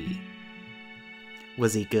shabby.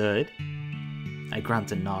 Was he good? I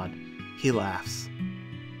grunt and nod. He laughs.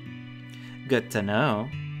 Good to know.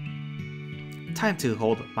 Time to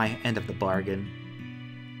hold my end of the bargain.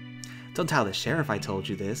 Don't tell the sheriff I told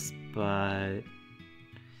you this, but...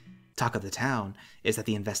 Talk of the town is that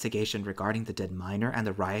the investigation regarding the dead miner and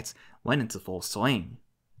the riots went into full swing.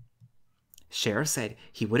 Sheriff said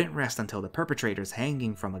he wouldn't rest until the perpetrator's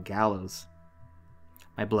hanging from a gallows.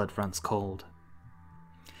 My blood runs cold.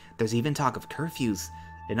 There's even talk of curfews,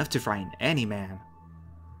 enough to frighten any man.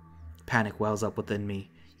 Panic wells up within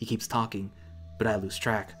me. He keeps talking, but I lose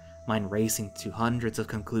track, mind racing to hundreds of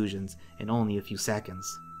conclusions in only a few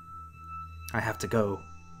seconds. I have to go.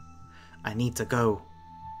 I need to go.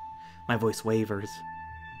 My voice wavers.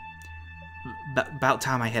 About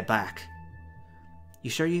time I head back. You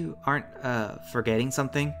sure you aren't, forgetting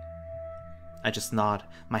something? I just nod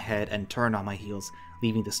my head and turn on my heels,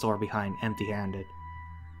 leaving the store behind empty-handed.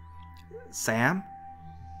 Sam?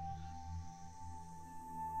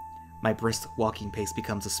 My brisk walking pace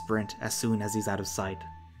becomes a sprint as soon as he's out of sight.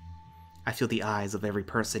 I feel the eyes of every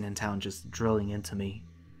person in town just drilling into me.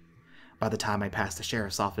 By the time I pass the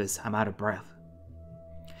sheriff's office, I'm out of breath.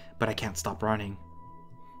 But I can't stop running.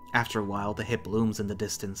 After a while, the hip looms in the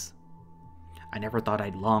distance. I never thought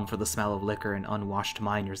I'd long for the smell of liquor and unwashed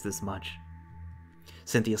minors this much.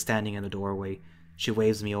 Cynthia's standing in the doorway. She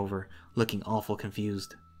waves me over, looking awful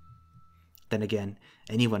confused. Then again,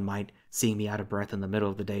 anyone might, seeing me out of breath in the middle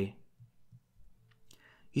of the day.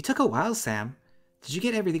 You took a while, Sam. Did you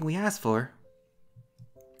get everything we asked for?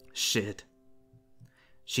 Shit.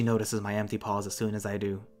 She notices my empty pause as soon as I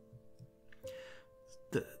do.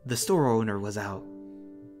 The store owner was out.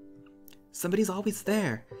 Somebody's always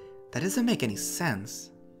there. That doesn't make any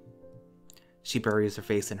sense. She buries her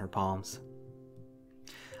face in her palms.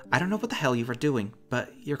 I don't know what the hell you were doing,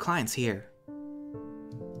 but your client's here.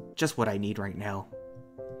 Just what I need right now.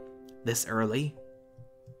 This early?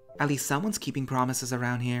 At least someone's keeping promises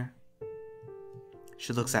around here.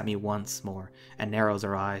 She looks at me once more and narrows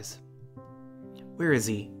her eyes. Where is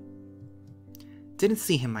he? Didn't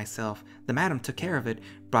see him myself. The madam took care of it,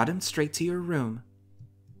 brought him straight to your room.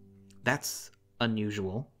 That's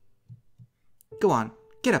unusual. Go on,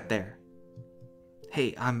 get up there.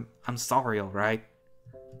 Hey, I'm sorry, alright?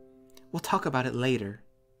 We'll talk about it later.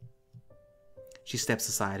 She steps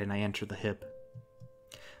aside and I enter the hip.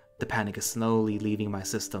 The panic is slowly leaving my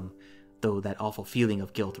system, though that awful feeling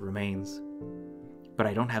of guilt remains. But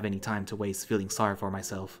I don't have any time to waste feeling sorry for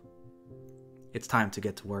myself. It's time to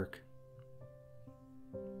get to work.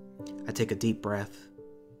 I take a deep breath.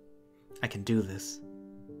 I can do this.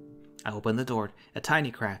 I open the door, a tiny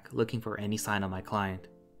crack, looking for any sign of my client.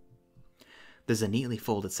 There's a neatly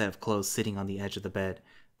folded set of clothes sitting on the edge of the bed,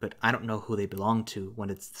 but I don't know who they belong to when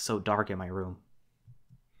it's so dark in my room.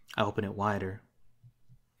 I open it wider.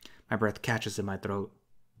 My breath catches in my throat.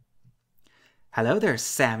 Hello there,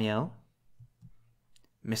 Samuel.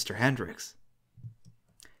 Mr. Hendricks.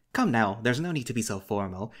 Come now, there's no need to be so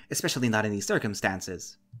formal, especially not in these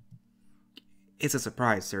circumstances. It's a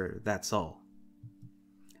surprise, sir, that's all.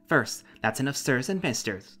 First, that's enough sirs and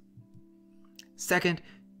misters. Second,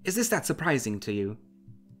 is this that surprising to you?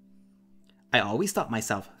 I always thought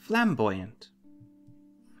myself flamboyant.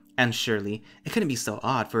 And surely, it couldn't be so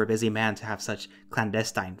odd for a busy man to have such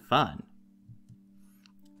clandestine fun.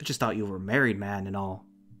 I just thought you were a married man and all.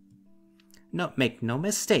 No, make no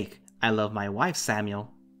mistake, I love my wife,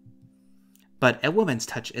 Samuel. But a woman's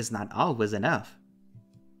touch is not always enough.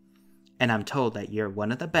 And I'm told that you're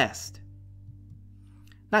one of the best.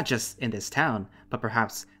 Not just in this town, but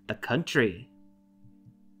perhaps the country.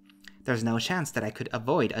 There's no chance that I could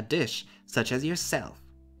avoid a dish such as yourself.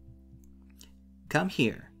 Come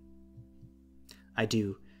here. I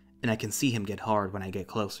do, and I can see him get hard when I get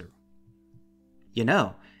closer. You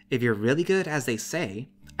know, if you're really good as they say,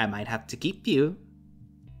 I might have to keep you.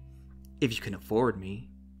 If you can afford me.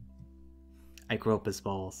 I grope his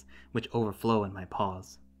balls, which overflow in my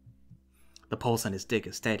paws. The pulse on his dick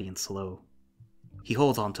is steady and slow. He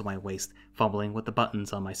holds onto my waist, fumbling with the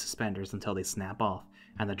buttons on my suspenders until they snap off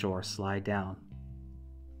and the drawers slide down.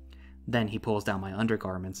 Then he pulls down my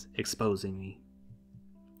undergarments, exposing me.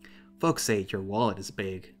 Folks say your wallet is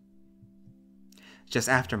big. Just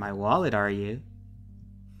after my wallet, are you?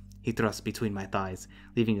 He thrusts between my thighs,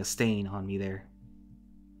 leaving a stain on me there.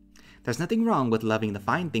 There's nothing wrong with loving the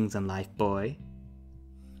fine things in life, boy.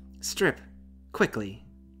 Strip, quickly.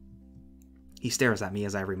 He stares at me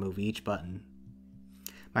as I remove each button.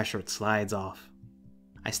 My shirt slides off.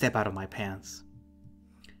 I step out of my pants.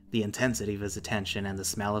 The intensity of his attention and the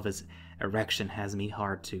smell of his erection has me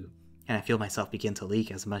hard to, and I feel myself begin to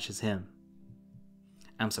leak as much as him.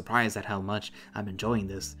 I'm surprised at how much I'm enjoying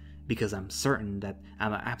this, because I'm certain that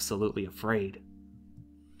I'm absolutely afraid.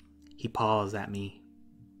 He paws at me.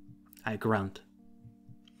 I grunt.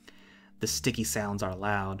 The sticky sounds are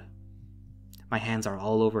loud. My hands are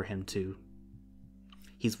all over him too.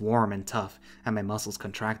 He's warm and tough, and my muscles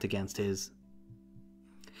contract against his.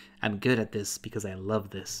 I'm good at this because I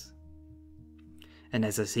love this. and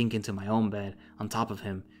as I sink into my own bed, on top of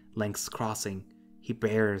him, lengths crossing, he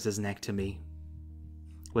bares his neck to me.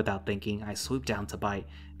 Without thinking, I swoop down to bite,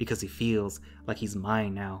 because he feels like he's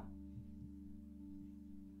mine now.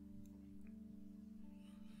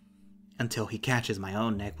 Until he catches my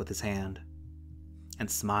own neck with his hand, and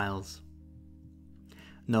smiles.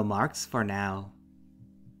 No marks for now.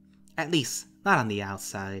 At least, not on the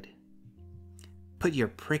outside. Put your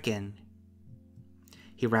prick in.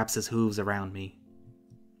 He wraps his hooves around me.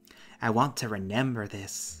 I want to remember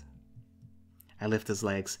this. I lift his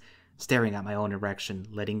legs, staring at my own erection,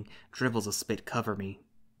 letting dribbles of spit cover me.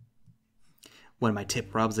 When my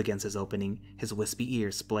tip rubs against his opening, his wispy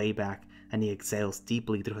ears splay back, and he exhales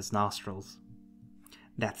deeply through his nostrils.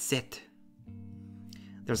 That's it.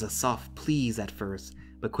 There's a soft please at first,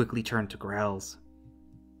 but quickly turned to growls.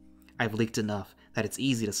 I've leaked enough that it's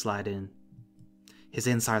easy to slide in. His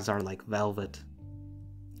insides are like velvet.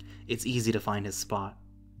 It's easy to find his spot.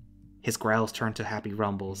 His growls turn to happy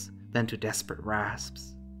rumbles, then to desperate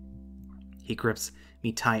rasps. He grips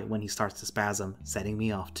me tight when he starts to spasm, setting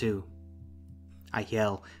me off too. I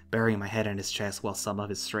yell, burying my head in his chest while some of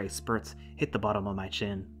his stray spurts hit the bottom of my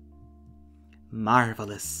chin.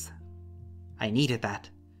 Marvelous. I needed that.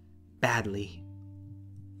 Badly.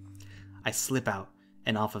 I slip out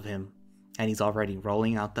and off of him, and he's already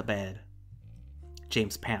rolling out the bed.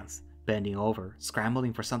 James pants, bending over,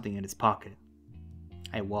 scrambling for something in his pocket.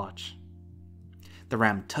 I watch. The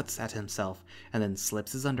ram tuts at himself and then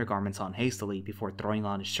slips his undergarments on hastily before throwing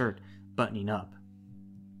on his shirt, buttoning up.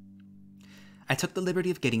 I took the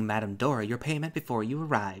liberty of getting Madame Dora your payment before you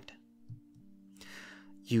arrived.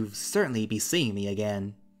 You'll certainly be seeing me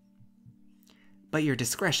again. But your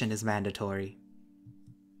discretion is mandatory.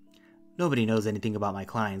 Nobody knows anything about my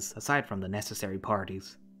clients aside from the necessary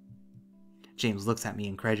parties. James looks at me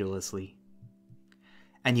incredulously.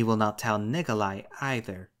 And you will not tell Nikolai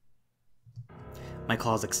either. My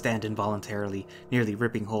claws extend involuntarily, nearly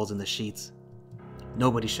ripping holes in the sheets.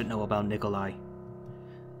 Nobody should know about Nikolai.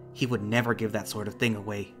 He would never give that sort of thing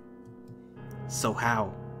away. So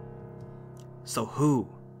how? So who?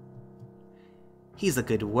 He's a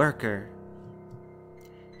good worker.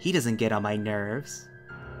 He doesn't get on my nerves.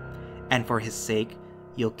 And for his sake,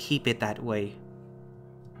 you'll keep it that way.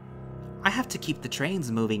 I have to keep the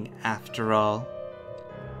trains moving after all.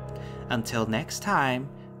 Until next time,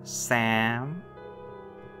 Sam.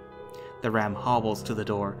 The ram hobbles to the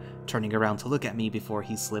door, turning around to look at me before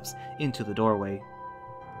he slips into the doorway.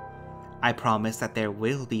 I promise that there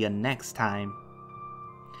will be a next time.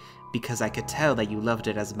 Because I could tell that you loved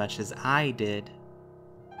it as much as I did.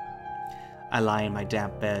 I lie in my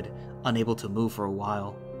damp bed, unable to move for a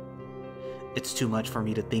while. It's too much for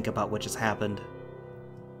me to think about what just happened.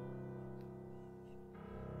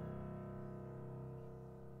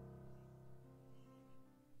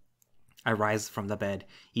 I rise from the bed,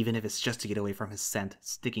 even if it's just to get away from his scent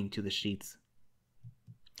sticking to the sheets.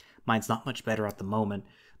 Mine's not much better at the moment,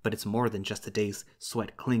 but it's more than just a day's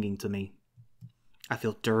sweat clinging to me. I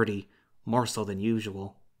feel dirty, more so than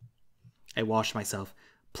usual. I wash myself,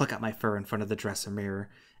 pluck out my fur in front of the dresser mirror,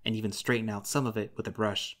 and even straighten out some of it with a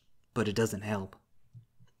brush, but it doesn't help.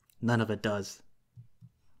 None of it does.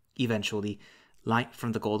 Eventually, light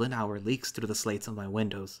from the golden hour leaks through the slates of my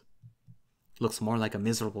windows. Looks more like a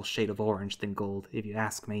miserable shade of orange than gold, if you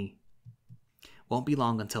ask me. Won't be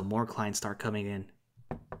long until more clients start coming in.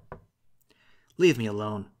 Leave me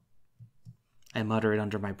alone. I mutter it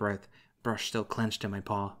under my breath, brush still clenched in my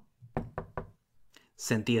paw.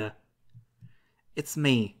 Cynthia. It's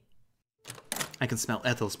me. I can smell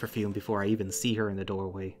Ethel's perfume before I even see her in the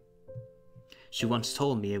doorway. She once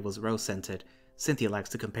told me it was rose-scented. Cynthia likes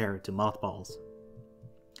to compare it to mothballs.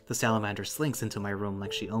 The salamander slinks into my room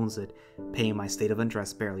like she owns it, paying my state of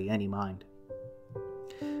undress barely any mind.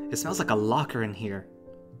 It smells like a locker in here.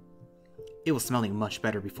 It was smelling much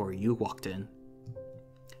better before you walked in.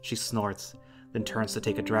 She snorts, then turns to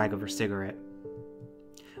take a drag of her cigarette.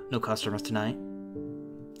 No customers tonight?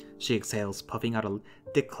 She exhales, puffing out a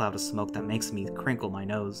thick cloud of smoke that makes me crinkle my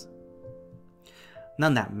nose.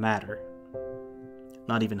 None that matter.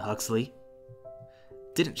 Not even Huxley?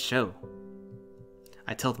 Didn't show.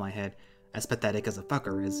 I tilt my head. As pathetic as a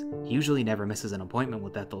fucker is, he usually never misses an appointment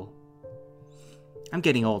with Ethel. I'm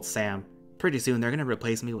getting old, Sam. Pretty soon they're gonna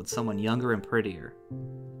replace me with someone younger and prettier.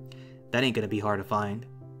 That ain't gonna be hard to find.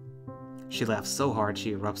 She laughs so hard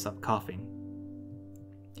she erupts up coughing.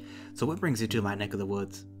 So what brings you to my neck of the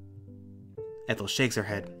woods? Ethel shakes her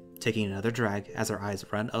head, taking another drag as her eyes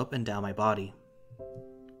run up and down my body.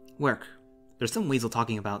 Work. There's some weasel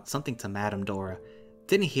talking about something to Madame Dora.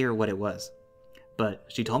 Didn't hear what it was, but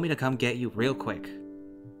she told me to come get you real quick.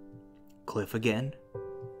 Cliff again?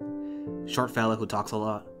 Short fella who talks a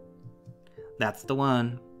lot. That's the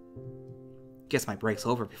one. Guess my break's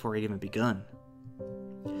over before it even begun.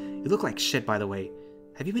 You look like shit, by the way.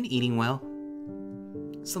 Have you been eating well?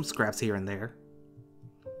 Some scraps here and there.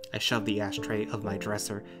 I shove the ashtray of my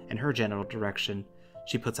dresser in her general direction.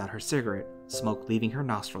 She puts out her cigarette, smoke leaving her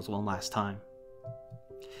nostrils one last time.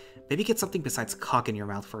 Maybe get something besides cock in your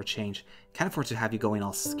mouth for a change. Can't afford to have you going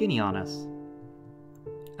all skinny on us.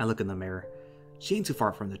 I look in the mirror. She ain't too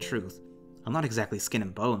far from the truth. I'm not exactly skin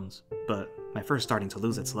and bones, but my fur's starting to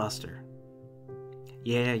lose its luster.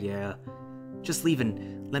 Yeah. Just leave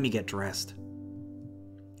and let me get dressed.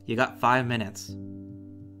 You got 5 minutes.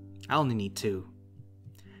 I only need 2.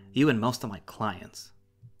 You and most of my clients.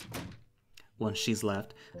 Once she's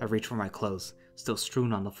left, I reach for my clothes, still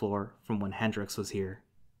strewn on the floor from when Hendrix was here.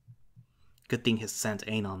 Good thing his scent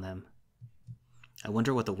ain't on them. I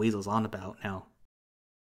wonder what the weasel's on about now.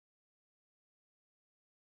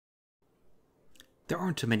 There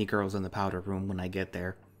aren't too many girls in the powder room when I get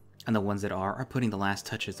there, and the ones that are putting the last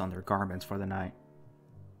touches on their garments for the night.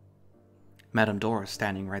 Madame Dora's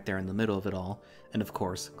standing right there in the middle of it all, and of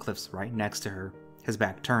course, Cliff's right next to her, his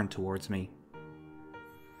back turned towards me.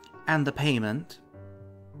 And the payment?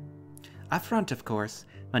 Up front, of course.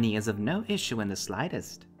 Money is of no issue in the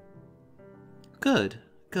slightest. Good.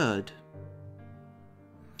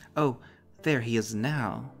 Oh, there he is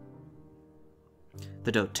now.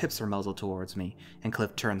 The doe tips her muzzle towards me, and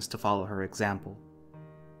Cliff turns to follow her example.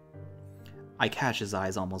 I catch his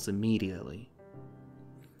eyes almost immediately.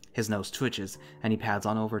 His nose twitches, and he pads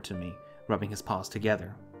on over to me, rubbing his paws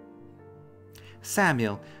together.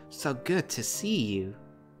 Samuel, so good to see you.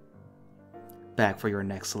 Back for your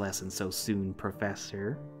next lesson so soon,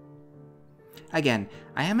 Professor. Again,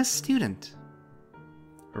 I am a student.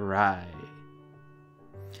 Right.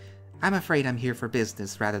 I'm afraid I'm here for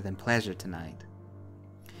business rather than pleasure tonight.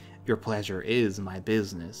 Your pleasure is my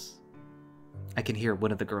business. I can hear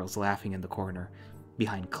one of the girls laughing in the corner.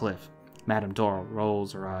 Behind Cliff, Madame Dora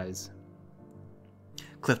rolls her eyes.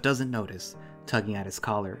 Cliff doesn't notice, tugging at his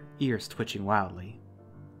collar, ears twitching wildly.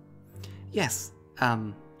 Yes,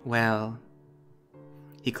 well...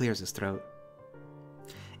 He clears his throat.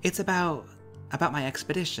 It's about my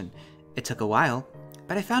expedition. It took a while,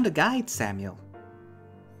 but I found a guide, Samuel.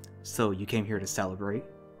 So you came here to celebrate?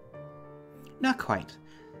 Not quite.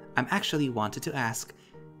 I'm actually wanted to ask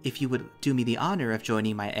if you would do me the honor of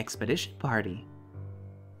joining my expedition party.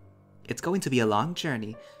 It's going to be a long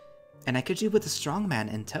journey, and I could do with a strong man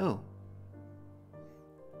in tow.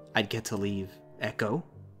 I'd get to leave Echo?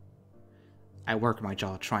 I work my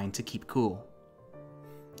jaw trying to keep cool.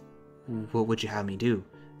 What would you have me do?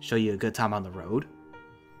 Show you a good time on the road?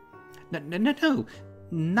 No,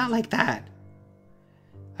 not like that.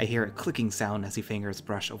 I hear a clicking sound as his fingers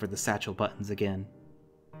brush over the satchel buttons again.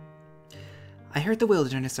 I heard the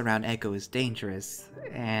wilderness around Echo is dangerous,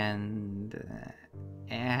 and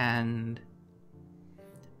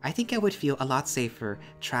I think I would feel a lot safer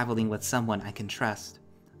traveling with someone I can trust.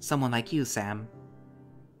 Someone like you, Sam.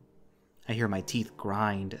 I hear my teeth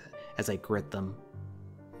grind as I grit them.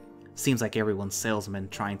 Seems like everyone's salesman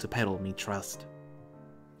trying to peddle me trust.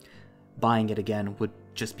 Buying it again would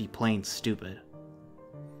just be plain stupid.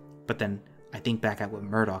 But then I think back at what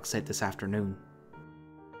Murdoch said this afternoon.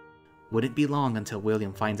 Wouldn't be long until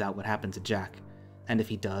William finds out what happened to Jack, and if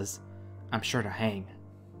he does, I'm sure to hang.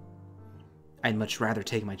 I'd much rather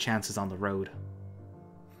take my chances on the road.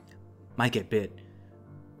 Might get bit,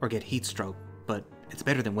 or get heat stroke, but it's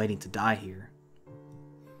better than waiting to die here.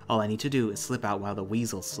 All I need to do is slip out while the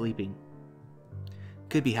weasel's sleeping.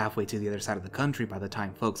 Could be halfway to the other side of the country by the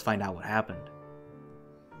time folks find out what happened.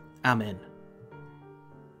 I'm in.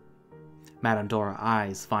 Madame Dora's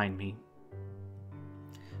eyes find me.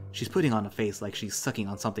 She's putting on a face like she's sucking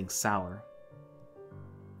on something sour.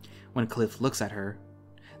 When Cliff looks at her,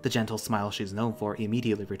 the gentle smile she's known for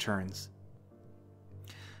immediately returns.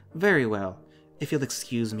 Very well. If you'll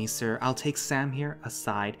excuse me, sir, I'll take Sam here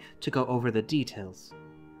aside to go over the details.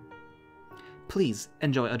 Please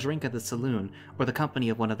enjoy a drink at the saloon or the company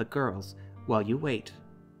of one of the girls while you wait.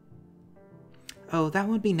 Oh, that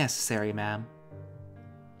won't be necessary, ma'am.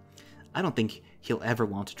 I don't think he'll ever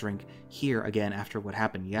want to drink here again after what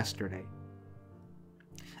happened yesterday.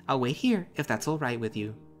 I'll wait here if that's all right with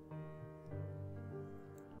you.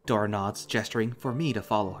 Dora nods, gesturing for me to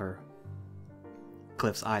follow her.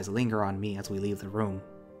 Cliff's eyes linger on me as we leave the room.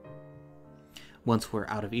 Once we're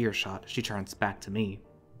out of earshot, she turns back to me.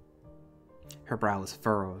 Her brow is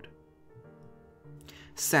furrowed.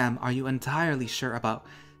 Sam, are you entirely sure about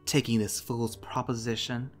taking this fool's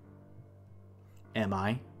proposition? Am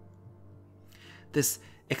I? This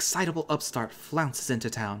Excitable upstart flounces into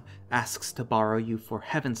town, asks to borrow you for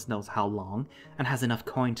heavens knows how long, and has enough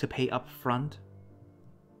coin to pay up front.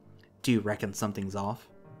 Do you reckon something's off?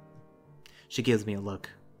 She gives me a look.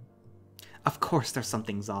 Of course there's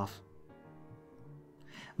something's off.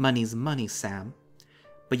 Money's money, Sam,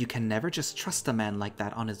 but you can never just trust a man like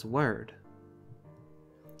that on his word.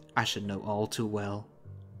 I should know all too well.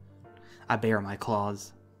 I bare my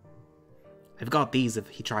claws. I've got these if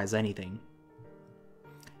he tries anything.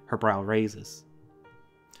 Her brow raises.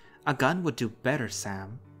 A gun would do better,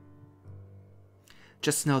 Sam.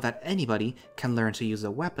 Just know that anybody can learn to use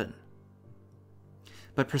a weapon.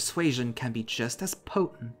 But persuasion can be just as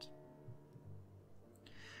potent.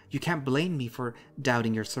 You can't blame me for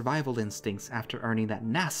doubting your survival instincts after earning that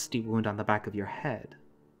nasty wound on the back of your head.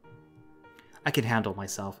 I can handle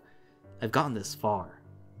myself. I've gotten this far.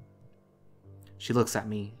 She looks at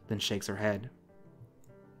me, then shakes her head.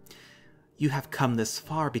 You have come this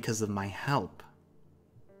far because of my help.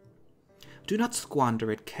 Do not squander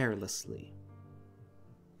it carelessly.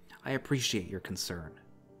 I appreciate your concern.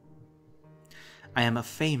 I am a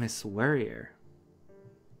famous warrior.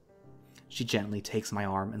 She gently takes my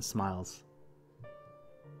arm and smiles.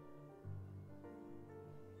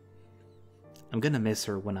 I'm gonna miss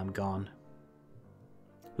her when I'm gone.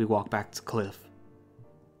 We walk back to Cliff.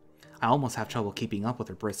 I almost have trouble keeping up with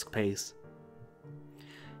her brisk pace.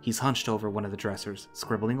 He's hunched over one of the dressers,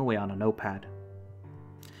 scribbling away on a notepad.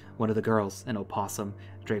 One of the girls, an opossum,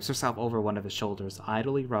 drapes herself over one of his shoulders,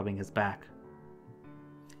 idly rubbing his back.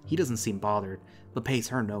 He doesn't seem bothered, but pays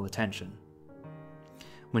her no attention.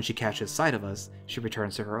 When she catches sight of us, she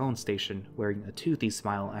returns to her own station, wearing a toothy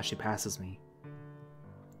smile as she passes me.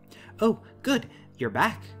 Oh, good! You're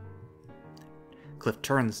back! Cliff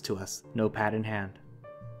turns to us, notepad in hand.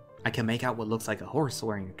 I can make out what looks like a horse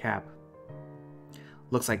wearing a cap.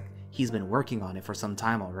 Looks like he's been working on it for some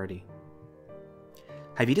time already.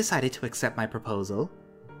 Have you decided to accept my proposal?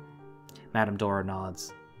 Madame Dora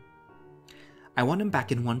nods. I want him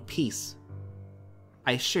back in one piece.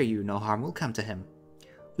 I assure you no harm will come to him.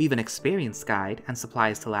 We've an experienced guide and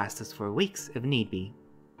supplies to last us for weeks if need be.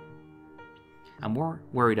 I'm more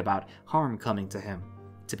worried about harm coming to him.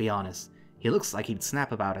 To be honest, he looks like he'd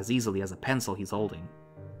snap about as easily as a pencil he's holding.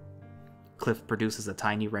 Cliff produces a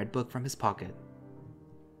tiny red book from his pocket.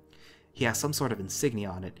 He has some sort of insignia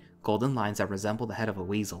on it, golden lines that resemble the head of a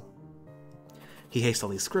weasel. He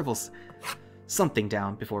hastily scribbles something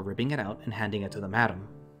down before ripping it out and handing it to the madam.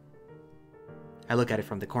 I look at it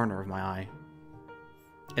from the corner of my eye.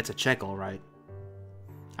 It's a check, all right.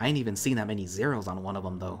 I ain't even seen that many zeros on one of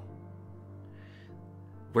them, though.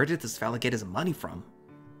 Where did this fella get his money from?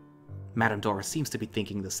 Madame Dora seems to be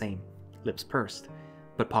thinking the same, lips pursed,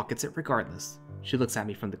 but pockets it regardless. She looks at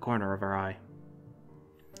me from the corner of her eye.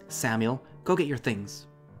 Samuel, go get your things.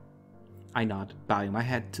 I nod, bowing my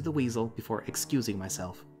head to the weasel before excusing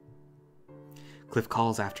myself. Cliff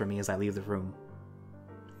calls after me as I leave the room.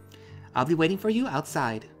 I'll be waiting for you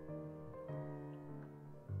outside.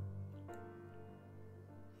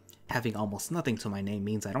 Having almost nothing to my name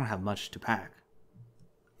means I don't have much to pack.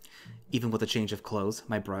 Even with a change of clothes,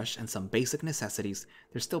 my brush, and some basic necessities,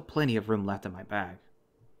 there's still plenty of room left in my bag.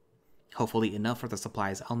 Hopefully enough for the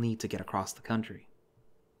supplies I'll need to get across the country.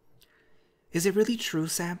 Is it really true,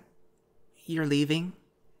 Sam? You're leaving?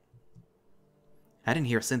 I didn't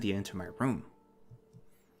hear Cynthia enter my room.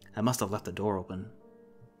 I must have left the door open.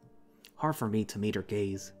 Hard for me to meet her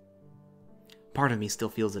gaze. Part of me still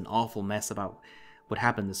feels an awful mess about what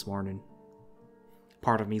happened this morning.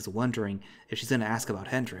 Part of me's wondering if she's gonna ask about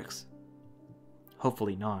Hendrix.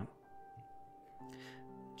 Hopefully not.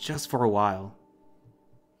 Just for a while.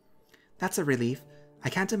 That's a relief. I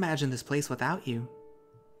can't imagine this place without you.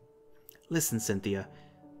 Listen, Cynthia.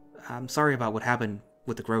 I'm sorry about what happened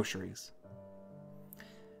with the groceries.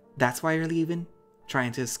 That's why you're leaving?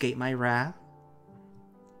 Trying to escape my wrath?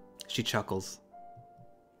 She chuckles.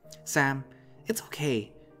 Sam, it's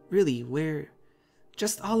okay. Really, we're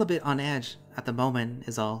just all a bit on edge at the moment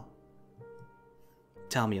is all.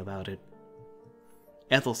 Tell me about it.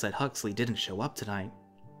 Ethel said Huxley didn't show up tonight.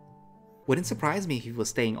 Wouldn't surprise me if he was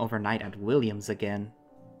staying overnight at Williams again.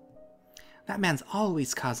 That man's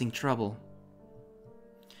always causing trouble.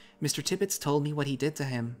 Mr. Tibbets told me what he did to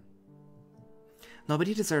him.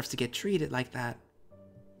 Nobody deserves to get treated like that.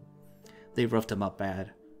 They roughed him up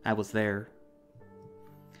bad. I was there.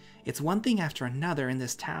 It's one thing after another in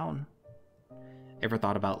this town. Ever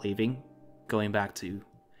thought about leaving? Going back to...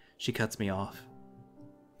 She cuts me off.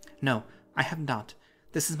 No, I have not.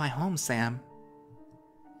 This is my home, Sam.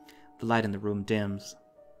 The light in the room dims.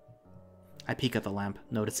 I peek at the lamp,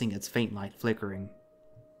 noticing its faint light flickering.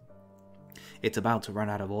 It's about to run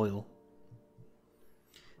out of oil.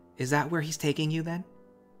 Is that where he's taking you then?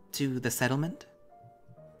 To the settlement?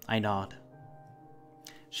 I nod.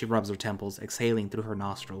 She rubs her temples, exhaling through her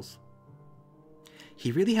nostrils.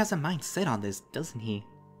 He really has a mind set on this, doesn't he?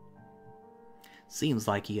 Seems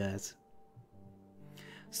like he has.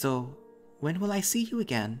 So, when will I see you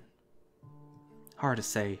again? Hard to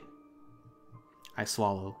say. I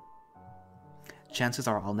swallow. Chances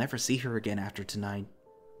are I'll never see her again after tonight.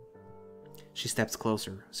 She steps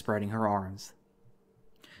closer, spreading her arms.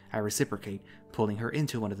 I reciprocate, pulling her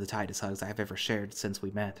into one of the tightest hugs I have ever shared since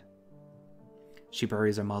we met. She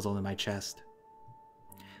buries her muzzle in my chest.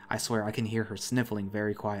 I swear I can hear her sniffling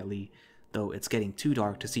very quietly, though it's getting too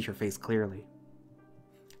dark to see her face clearly.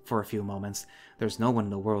 For a few moments, there's no one in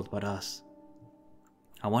the world but us.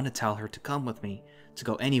 I want to tell her to come with me, to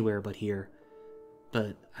go anywhere but here,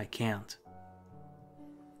 but I can't.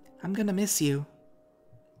 I'm gonna miss you.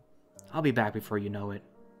 I'll be back before you know it.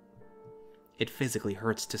 It physically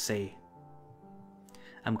hurts to say.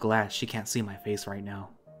 I'm glad she can't see my face right now.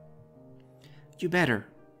 You better.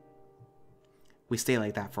 We stay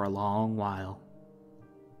like that for a long while.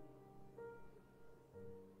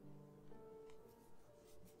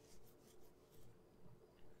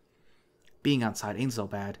 Being outside ain't so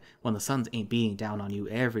bad when the sun ain't beating down on you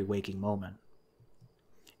every waking moment.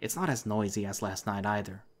 It's not as noisy as last night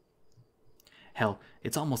either. Hell,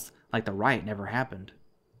 it's almost like the riot never happened.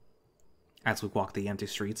 As we walk the empty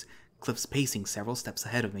streets, Cliff's pacing several steps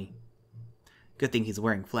ahead of me. Good thing he's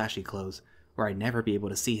wearing flashy clothes, or I'd never be able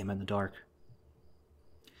to see him in the dark.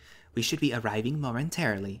 We should be arriving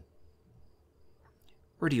momentarily.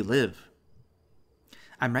 Where do you live?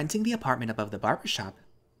 I'm renting the apartment above the barbershop.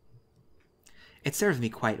 It serves me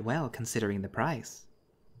quite well considering the price.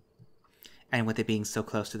 And with it being so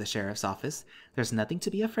close to the sheriff's office, there's nothing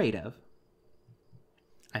to be afraid of.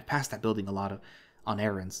 I've passed that building a lot on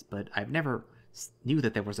errands, but I've never knew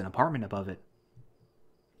that there was an apartment above it.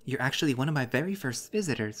 You're actually one of my very first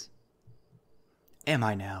visitors. Am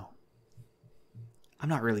I now? I'm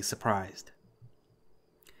not really surprised.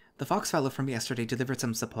 The fox fellow from yesterday delivered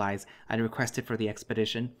some supplies I'd requested for the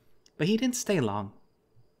expedition, but he didn't stay long.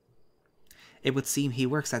 It would seem he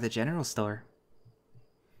works at the general store.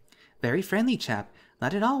 Very friendly chap,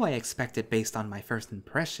 not at all what I expected based on my first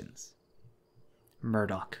impressions.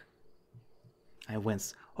 Murdoch. I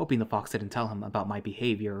wince, hoping the fox didn't tell him about my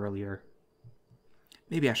behavior earlier.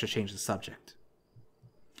 Maybe I should change the subject.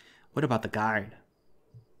 What about the guide?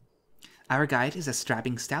 Our guide is a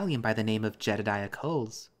strapping stallion by the name of Jedediah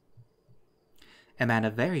Coles. A man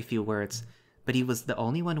of very few words, but he was the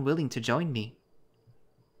only one willing to join me.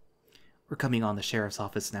 We're coming on the sheriff's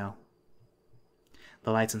office now.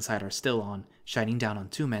 The lights inside are still on, shining down on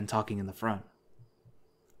two men talking in the front.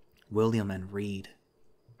 William and Reed.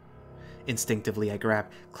 Instinctively, I grab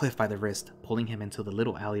Cliff by the wrist, pulling him into the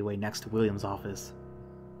little alleyway next to William's office.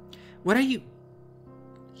 What are you...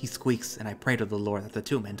 He squeaks, and I pray to the Lord that the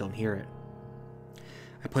two men don't hear it.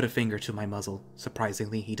 I put a finger to my muzzle.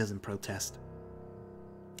 Surprisingly, he doesn't protest.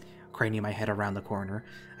 Craning my head around the corner,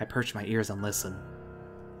 I perch my ears and listen.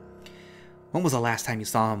 When was the last time you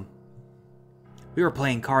saw him? We were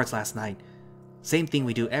playing cards last night. Same thing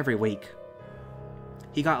we do every week.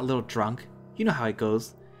 He got a little drunk, you know how it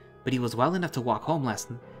goes, but he was well enough to walk home last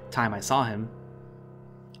time I saw him.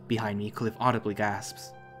 Behind me, Cliff audibly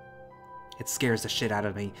gasps. It scares the shit out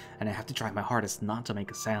of me, and I have to try my hardest not to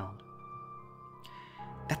make a sound.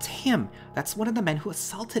 That's him! That's one of the men who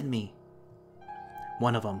assaulted me!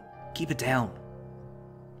 One of them. Keep it down.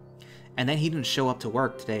 And then he didn't show up to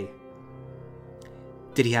work today.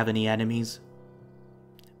 Did he have any enemies?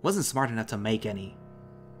 Wasn't smart enough to make any.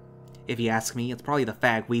 If you ask me, it's probably the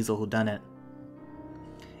fag weasel who done it.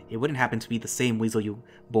 It wouldn't happen to be the same weasel you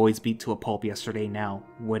boys beat to a pulp yesterday now,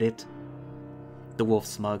 would it? The wolf's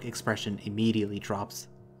smug expression immediately drops.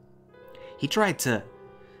 He tried to...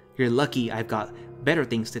 You're lucky I've got better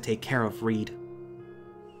things to take care of, Reed.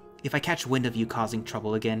 If I catch wind of you causing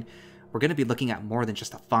trouble again, we're gonna be looking at more than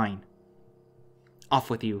just a fine. Off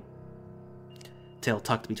with you. Tail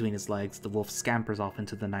tucked between his legs, the wolf scampers off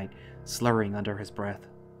into the night, slurring under his breath.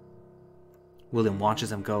 William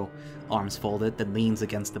watches him go, arms folded, then leans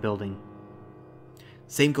against the building.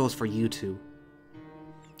 Same goes for you two.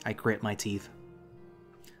 I grit my teeth.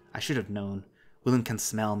 I should have known. William can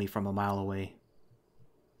smell me from a mile away.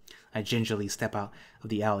 I gingerly step out of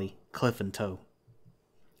the alley, Cliff in tow.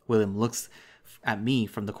 William looks at me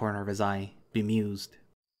from the corner of his eye, bemused.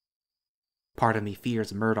 Part of me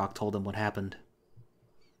fears Murdoch told him what happened.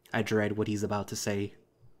 I dread what he's about to say.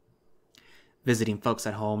 Visiting folks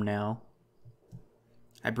at home now.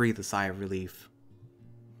 I breathe a sigh of relief.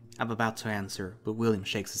 I'm about to answer, but William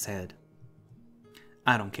shakes his head.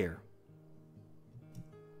 I don't care.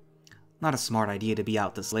 Not a smart idea to be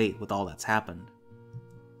out this late with all that's happened.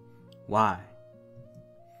 Why?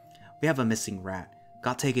 We have a missing rat.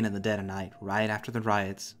 Got taken in the dead of night, right after the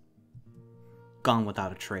riots. Gone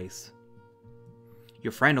without a trace.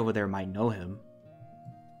 Your friend over there might know him.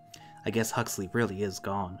 I guess Huxley really is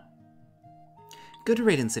gone. Good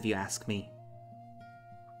riddance if you ask me.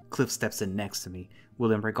 Cliff steps in next to me.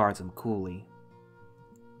 William regards him coolly.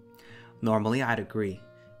 Normally I'd agree,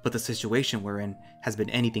 but the situation we're in has been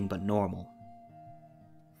anything but normal.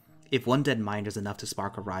 If one dead minder's enough to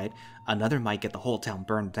spark a riot, another might get the whole town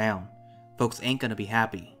burned down. Folks ain't gonna be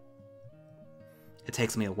happy. It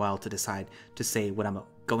takes me a while to decide to say what I'm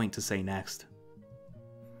going to say next.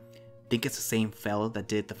 Think it's the same fella that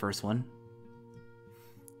did the first one?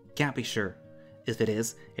 Can't be sure. If it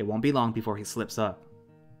is, it won't be long before he slips up.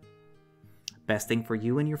 Best thing for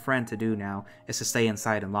you and your friend to do now is to stay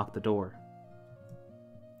inside and lock the door.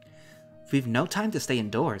 We've no time to stay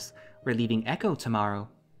indoors. We're leaving Echo tomorrow.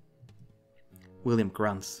 William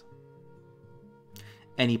grunts.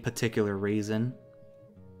 Any particular reason?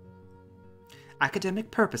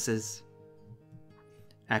 Academic purposes.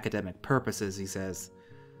 Academic purposes, he says.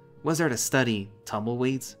 Was there to study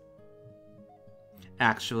tumbleweeds?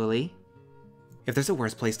 Actually, if there's a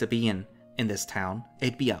worse place to be in this town,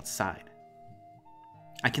 it'd be outside.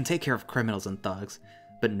 I can take care of criminals and thugs,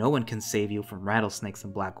 but no one can save you from rattlesnakes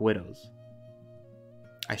and black widows.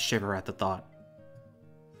 I shiver at the thought.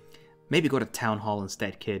 Maybe go to town hall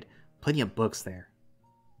instead, kid. Plenty of books there.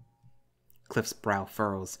 Cliff's brow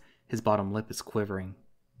furrows. His bottom lip is quivering.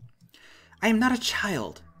 I am not a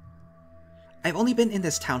child. I've only been in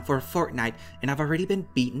this town for a fortnight, and I've already been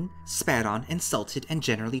beaten, spat on, insulted, and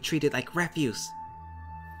generally treated like refuse.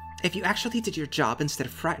 If you actually did your job instead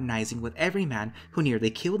of fraternizing with every man who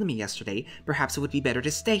nearly killed me yesterday, perhaps it would be better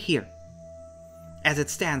to stay here. As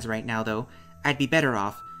it stands right now, though, I'd be better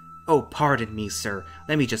off. Oh, pardon me, sir.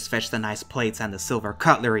 Let me just fetch the nice plates and the silver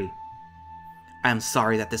cutlery. I'm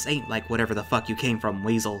sorry that this ain't like whatever the fuck you came from,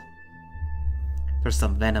 Weasel. There's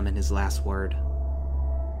some venom in his last word.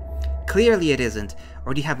 Clearly it isn't,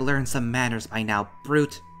 or do you have learned some manners by now,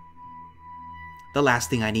 brute? The last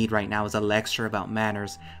thing I need right now is a lecture about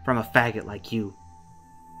manners from a faggot like you.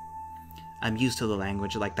 I'm used to the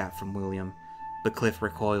language like that from William, but Cliff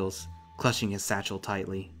recoils, clutching his satchel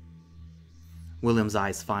tightly. William's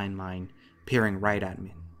eyes find mine, peering right at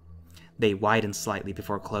me. They widen slightly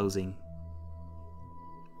before closing.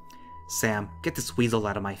 Sam, get this weasel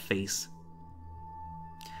out of my face.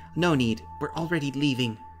 No need, we're already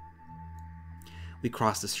leaving. We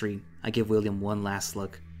cross the street. I give William one last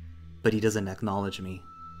look, but he doesn't acknowledge me.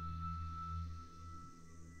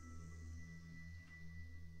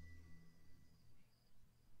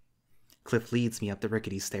 Cliff leads me up the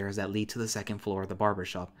rickety stairs that lead to the second floor of the barber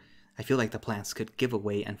shop. I feel like the plants could give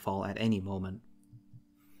away and fall at any moment.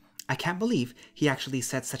 I can't believe he actually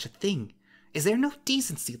said such a thing. Is there no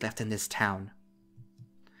decency left in this town?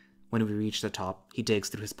 When we reach the top, he digs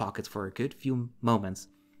through his pockets for a good few moments,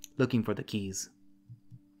 looking for the keys.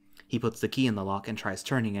 He puts the key in the lock and tries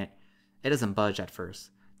turning it. It doesn't budge at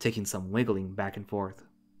first, taking some wiggling back and forth.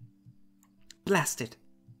 Blast it!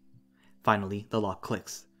 Finally, the lock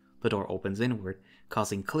clicks. The door opens inward,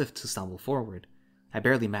 causing Cliff to stumble forward. I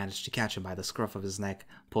barely manage to catch him by the scruff of his neck,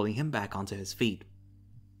 pulling him back onto his feet.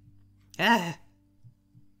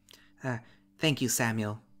 Thank you,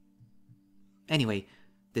 Samuel. Anyway,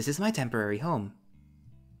 this is my temporary home.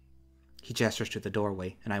 He gestures to the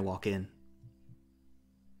doorway, and I walk in.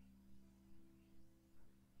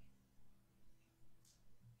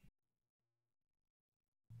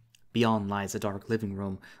 Beyond lies a dark living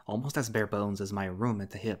room, almost as bare bones as my room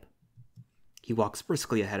at the hip. He walks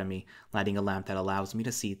briskly ahead of me, lighting a lamp that allows me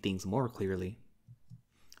to see things more clearly.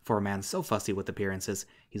 For a man so fussy with appearances,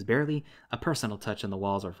 he's barely a personal touch on the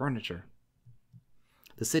walls or furniture.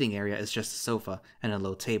 The sitting area is just a sofa and a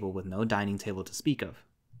low table with no dining table to speak of.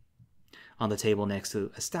 On the table next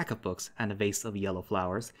to a stack of books and a vase of yellow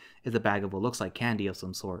flowers is a bag of what looks like candy of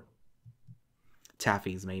some sort.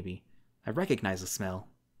 Taffies, maybe. I recognize the smell.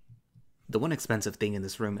 The one expensive thing in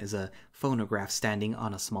this room is a phonograph standing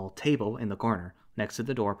on a small table in the corner, next to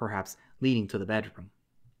the door perhaps leading to the bedroom.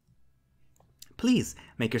 Please,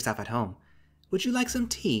 make yourself at home. Would you like some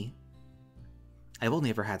tea? I've only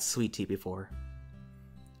ever had sweet tea before.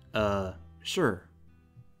 Sure.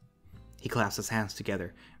 He clasps his hands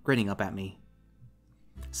together, grinning up at me.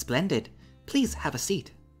 Splendid. Please have a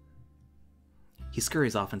seat. He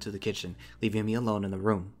scurries off into the kitchen, leaving me alone in the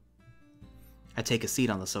room. I take a seat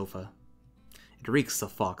on the sofa. It reeks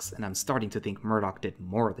of fox, and I'm starting to think Murdoch did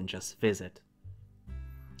more than just visit.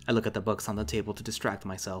 I look at the books on the table to distract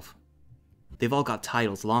myself. They've all got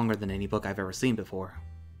titles longer than any book I've ever seen before.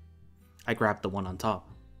 I grab the one on top.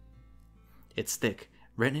 It's thick,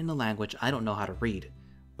 written in a language I don't know how to read,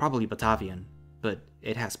 probably Batavian, but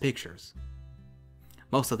it has pictures.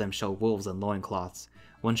 Most of them show wolves and loincloths.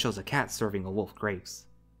 One shows a cat serving a wolf grapes.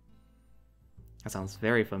 That sounds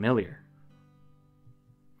very familiar.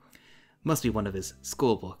 Must be one of his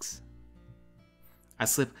school books. I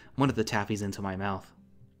slip one of the taffies into my mouth.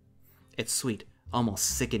 It's sweet,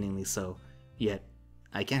 almost sickeningly so, yet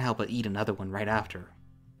I can't help but eat another one right after.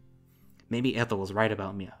 Maybe Ethel was right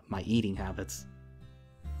about my eating habits.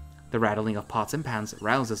 The rattling of pots and pans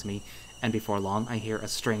rouses me, and before long I hear a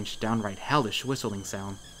strange, downright hellish whistling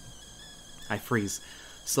sound. I freeze,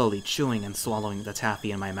 slowly chewing and swallowing the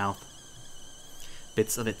taffy in my mouth.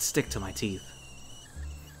 Bits of it stick to my teeth.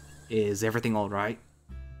 Is everything all right?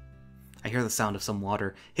 I hear the sound of some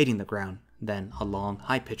water hitting the ground, then a long,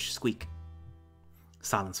 high-pitched squeak.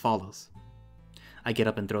 Silence follows. I get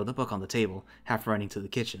up and throw the book on the table, half running to the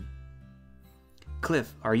kitchen.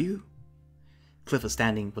 Cliff, are you? Cliff is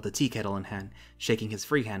standing with a tea kettle in hand, shaking his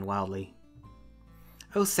free hand wildly.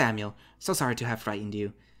 Oh, Samuel, so sorry to have frightened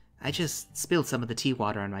you. I just spilled some of the tea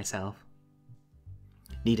water on myself.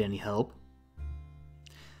 Need any help?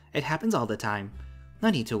 It happens all the time. No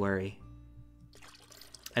need to worry.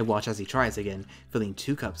 I watch as he tries again, filling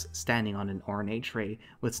 2 cups standing on an ornate tray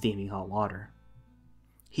with steaming hot water.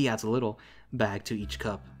 He adds a little bag to each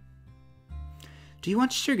cup. Do you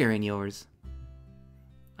want sugar in yours?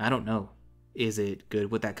 I don't know. Is it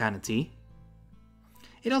good with that kind of tea?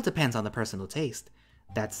 It all depends on the personal taste.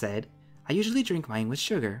 That said, I usually drink mine with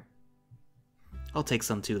sugar. I'll take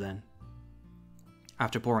some too then.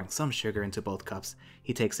 After pouring some sugar into both cups,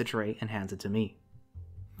 he takes the tray and hands it to me.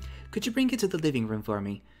 Could you bring it to the living room for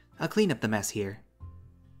me? I'll clean up the mess here.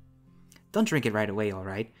 Don't drink it right away,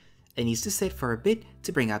 alright? It needs to sit for a bit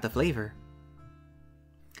to bring out the flavor.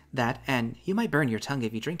 That, and you might burn your tongue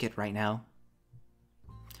if you drink it right now.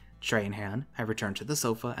 Tray in hand, I return to the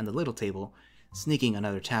sofa and the little table, sneaking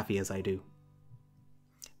another taffy as I do.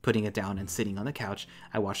 Putting it down and sitting on the couch,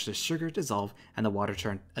 I watch the sugar dissolve and the water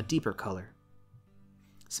turn a deeper color.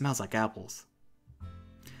 Smells like apples.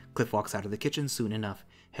 Cliff walks out of the kitchen soon enough,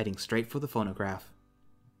 heading straight for the phonograph.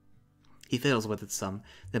 He fiddles with it some,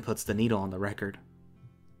 then puts the needle on the record.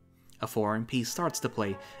 A foreign piece starts to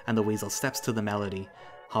play, and the weasel steps to the melody,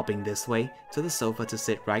 hopping this way to the sofa to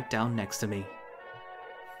sit right down next to me.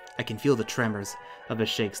 I can feel the tremors of his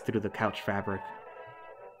shakes through the couch fabric.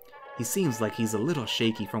 He seems like he's a little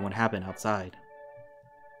shaky from what happened outside.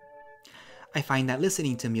 I find that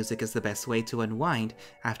listening to music is the best way to unwind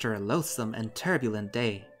after a loathsome and turbulent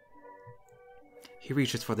day. He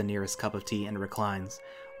reaches for the nearest cup of tea and reclines,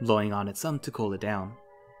 blowing on it some to cool it down.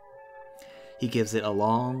 He gives it a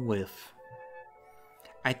long whiff.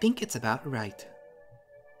 I think it's about right.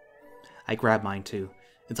 I grab mine too.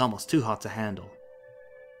 It's almost too hot to handle.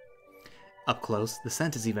 Up close, the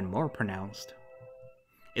scent is even more pronounced.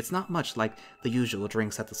 It's not much like the usual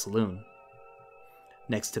drinks at the saloon.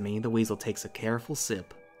 Next to me, the weasel takes a careful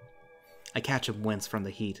sip. I catch him wince from the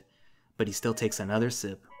heat, but he still takes another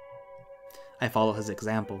sip. I follow his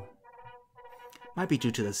example. Might be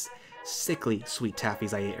due to the sickly sweet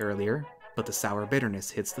taffies I ate earlier, but the sour bitterness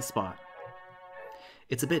hits the spot.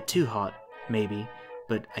 It's a bit too hot, maybe,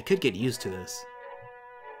 but I could get used to this.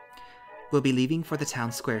 We'll be leaving for the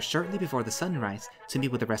town square shortly before the sunrise to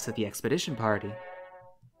meet with the rest of the expedition party.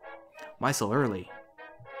 Why so early?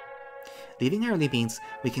 Leaving early means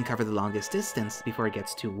we can cover the longest distance before it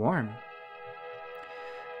gets too warm.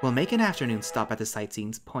 We'll make an afternoon stop at the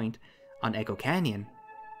sightseeing point on Echo Canyon.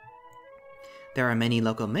 There are many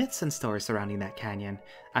local myths and stories surrounding that canyon.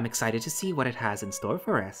 I'm excited to see what it has in store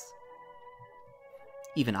for us.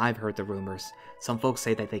 Even I've heard the rumors. Some folks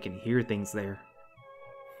say that they can hear things there.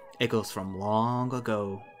 Echoes from long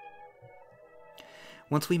ago.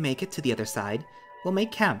 Once we make it to the other side, we'll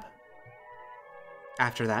make camp.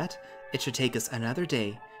 After that, it should take us another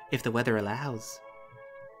day, if the weather allows.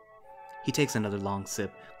 He takes another long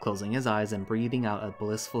sip, closing his eyes and breathing out a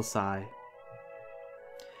blissful sigh.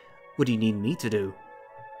 What do you need me to do?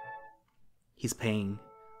 He's paying.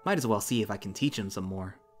 Might as well see if I can teach him some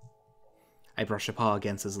more. I brush a paw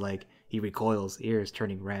against his leg. He recoils, ears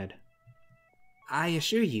turning red. I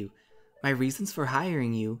assure you, my reasons for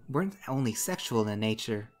hiring you weren't only sexual in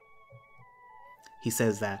nature. He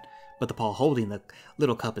says that, but the paw holding the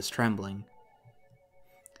little cup is trembling.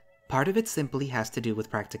 Part of it simply has to do with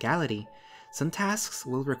practicality. Some tasks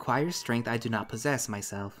will require strength I do not possess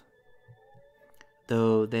myself.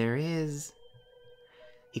 Though there is...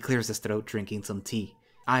 He clears his throat drinking some tea.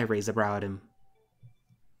 I raise a brow at him.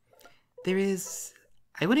 There is...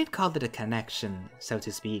 I wouldn't call it a connection, so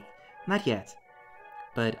to speak. Not yet.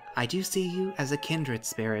 But I do see you as a kindred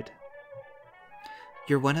spirit.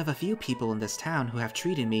 You're one of a few people in this town who have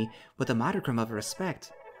treated me with a modicum of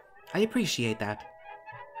respect. I appreciate that.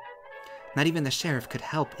 Not even the sheriff could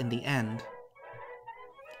help in the end.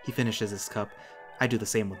 He finishes his cup. I do the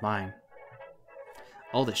same with mine.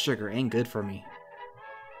 All the sugar ain't good for me.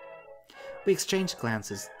 We exchange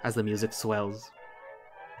glances as the music swells.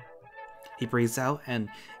 He breathes out and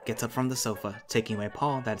gets up from the sofa, taking my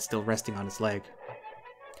paw that's still resting on his leg.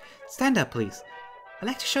 Stand up, please. I'd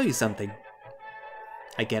like to show you something.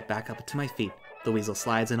 I get back up to my feet. The weasel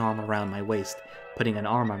slides an arm around my waist, putting an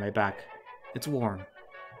arm on my back. It's warm.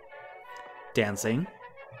 Dancing?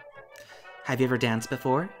 Have you ever danced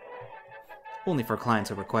before? Only for clients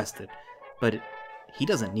who request it, but he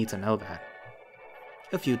doesn't need to know that.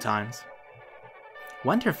 A few times.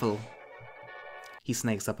 Wonderful. He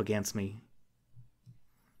snakes up against me.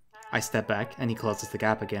 I step back and he closes the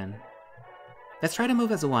gap again. Let's try to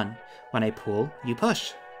move as a one. When I pull, you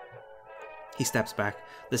push. He steps back.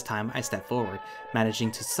 This time I step forward,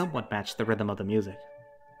 managing to somewhat match the rhythm of the music.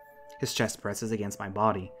 His chest presses against my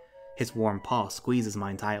body. His warm paw squeezes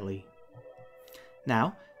mine tightly.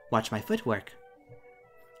 Now, watch my footwork.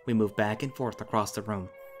 We move back and forth across the room.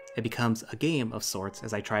 It becomes a game of sorts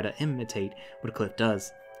as I try to imitate what Cliff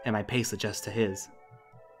does, and my pace adjusts to his.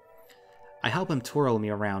 I help him twirl me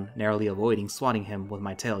around, narrowly avoiding swatting him with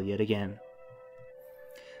my tail yet again.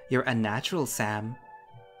 You're a natural, Sam.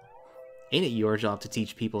 Ain't it your job to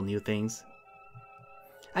teach people new things?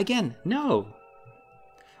 Again, no!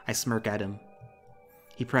 I smirk at him.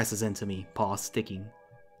 He presses into me, paws sticking.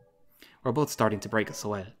 We're both starting to break a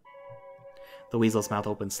sweat. The weasel's mouth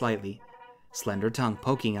opens slightly, slender tongue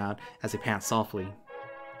poking out as he pants softly.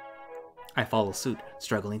 I follow suit,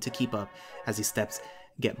 struggling to keep up as his steps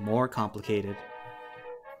get more complicated.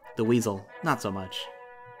 The weasel, not so much.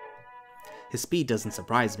 His speed doesn't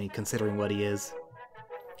surprise me, considering what he is.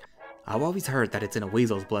 I've always heard that it's in a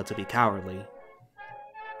weasel's blood to be cowardly.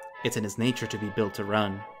 It's in his nature to be built to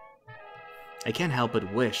run. I can't help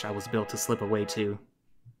but wish I was built to slip away too.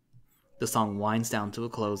 The song winds down to a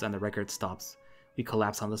close and the record stops. We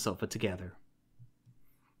collapse on the sofa together.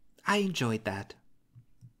 I enjoyed that.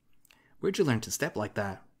 Where'd you learn to step like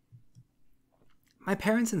that? My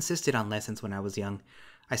parents insisted on lessons when I was young.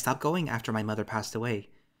 I stopped going after my mother passed away,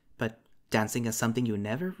 but dancing is something you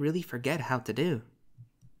never really forget how to do.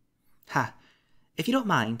 Ha! If you don't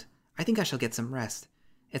mind, I think I shall get some rest.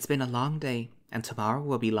 It's been a long day, and tomorrow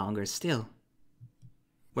will be longer still.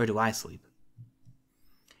 Where do I sleep?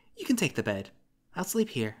 You can take the bed. I'll sleep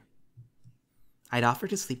here. I'd offer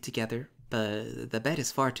to sleep together, but the bed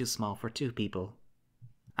is far too small for two people.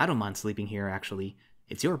 I don't mind sleeping here, actually.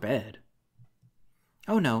 It's your bed.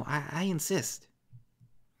 Oh no, I insist.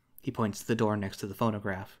 He points to the door next to the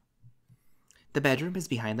phonograph. The bedroom is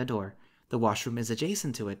behind the door. The washroom is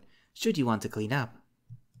adjacent to it, should you want to clean up.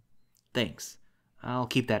 Thanks. I'll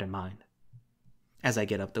keep that in mind. As I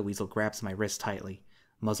get up, the weasel grabs my wrist tightly,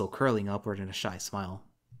 muzzle curling upward in a shy smile.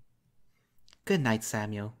 Good night,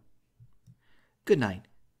 Samuel. Good night,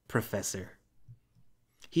 Professor.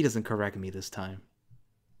 He doesn't correct me this time.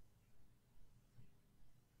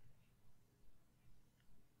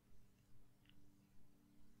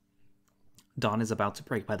 Dawn is about to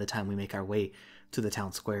break by the time we make our way to the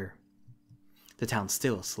town square. The town's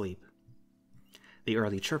still asleep. The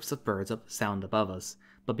early chirps of birds sound above us,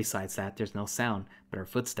 but besides that, there's no sound but our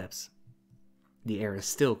footsteps. The air is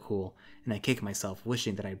still cool, and I kick myself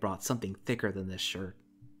wishing that I brought something thicker than this shirt.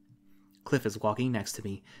 Cliff is walking next to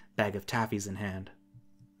me, bag of taffies in hand.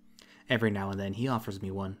 Every now and then he offers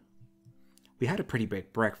me one. We had a pretty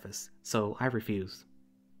big breakfast, so I refuse.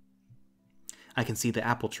 I can see the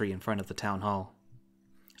apple tree in front of the town hall.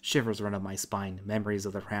 Shivers run up my spine, memories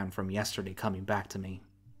of the ram from yesterday coming back to me.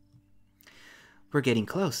 We're getting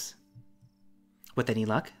close. With any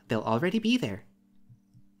luck, they'll already be there.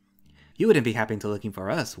 You wouldn't be happening to looking for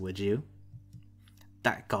us, would you?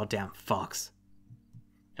 That goddamn fox.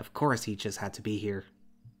 Of course he just had to be here.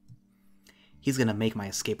 He's gonna make my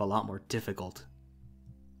escape a lot more difficult.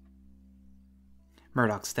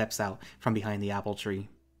 Murdoch steps out from behind the apple tree.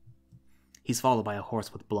 He's followed by a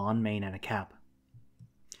horse with blonde mane and a cap.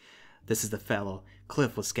 This is the fellow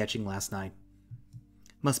Cliff was sketching last night.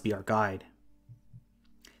 Must be our guide.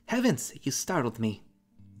 Heavens, you startled me.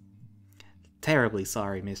 Terribly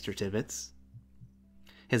sorry, Mr. Tibbets.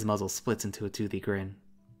 His muzzle splits into a toothy grin.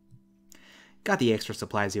 Got the extra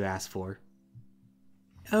supplies you asked for.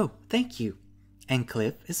 Oh, thank you. And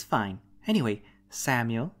Cliff is fine. Anyway,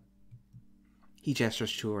 Samuel. He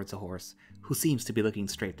gestures towards a horse, who seems to be looking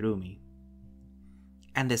straight through me.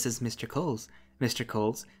 And this is Mr. Coles. Mr.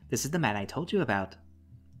 Coles, this is the man I told you about.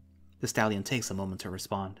 The stallion takes a moment to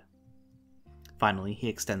respond. Finally, he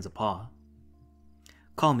extends a paw.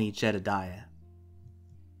 Call me Jedediah.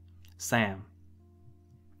 Sam.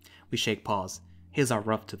 We shake paws. His are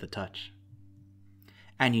rough to the touch.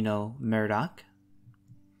 And you know Murdoch?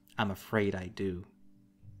 I'm afraid I do.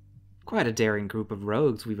 Quite a daring group of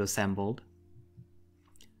rogues we've assembled.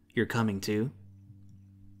 You're coming too?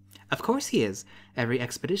 Of course he is. Every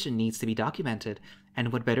expedition needs to be documented,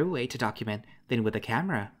 and what better way to document than with a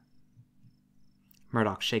camera?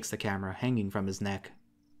 Murdoch shakes the camera hanging from his neck.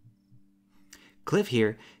 Cliff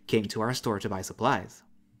here came to our store to buy supplies.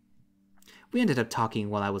 We ended up talking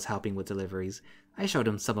while I was helping with deliveries. I showed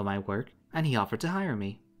him some of my work, and he offered to hire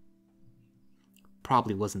me.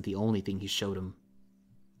 Probably wasn't the only thing he showed him.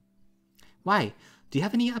 Why? Do you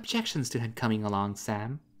have any objections to him coming along,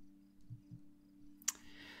 Sam?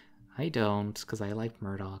 I don't, because I like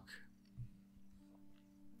Murdoch.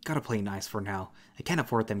 Gotta play nice for now. I can't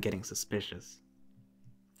afford them getting suspicious.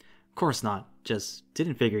 Of course not, just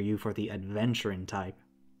didn't figure you for the adventuring type.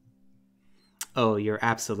 Oh, you're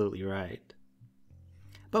absolutely right.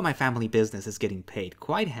 But my family business is getting paid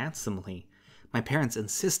quite handsomely. My parents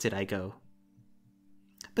insisted I go.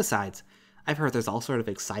 Besides, I've heard there's all sort of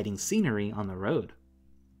exciting scenery on the road.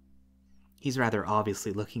 He's rather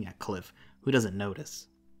obviously looking at Cliff, who doesn't notice.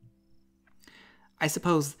 I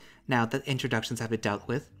suppose, now that introductions have been dealt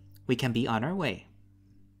with, we can be on our way.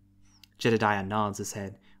 Jedediah nods his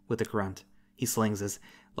head with a grunt. He slings his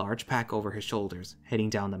large pack over his shoulders, heading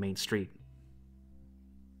down the main street.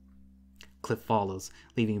 Cliff follows,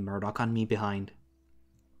 leaving Murdoch and me behind.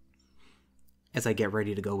 As I get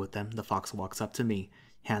ready to go with them, the fox walks up to me,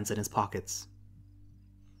 hands in his pockets.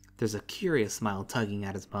 There's a curious smile tugging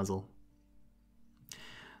at his muzzle.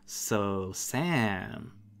 So,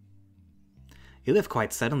 Sam, you left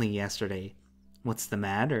quite suddenly yesterday. What's the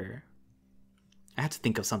matter? I had to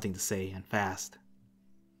think of something to say, and fast.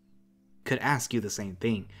 Could ask you the same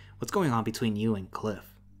thing. What's going on between you and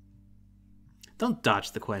Cliff? Don't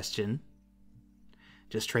dodge the question.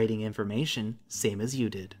 Just trading information, same as you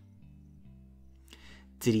did.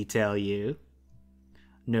 Did he tell you?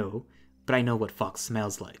 No, but I know what Fox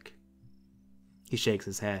smells like. He shakes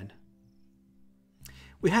his head.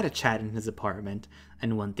 We had a chat in his apartment,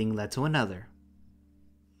 and one thing led to another.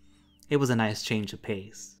 It was a nice change of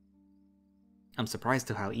pace. I'm surprised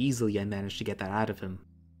to how easily I managed to get that out of him.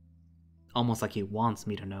 Almost like he wants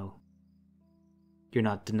me to know. You're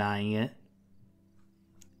not denying it?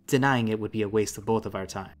 Denying it would be a waste of both of our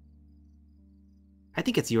time. I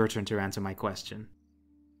think it's your turn to answer my question.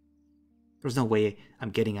 There's no way I'm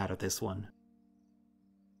getting out of this one.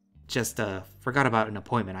 Just, forgot about an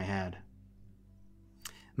appointment I had.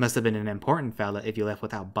 Must have been an important fella if you left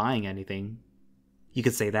without buying anything. You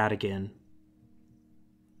could say that again.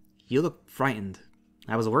 You look frightened.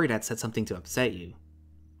 I was worried I'd said something to upset you.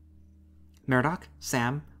 Murdoch,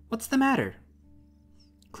 Sam, what's the matter?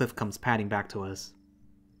 Cliff comes padding back to us.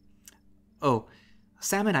 Oh,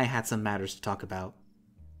 Sam and I had some matters to talk about.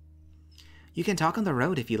 You can talk on the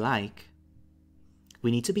road if you like. We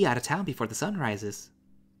need to be out of town before the sun rises.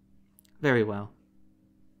 Very well.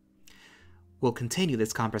 We'll continue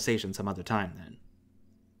this conversation some other time, then.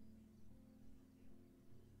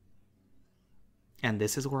 And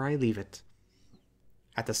this is where I leave it.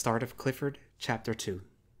 At the start of Clifford, Chapter 2.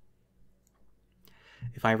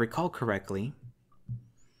 If I recall correctly,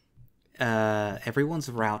 everyone's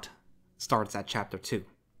route starts at Chapter 2.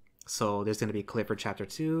 So there's going to be Clifford Chapter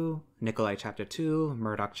 2, Nikolai Chapter 2,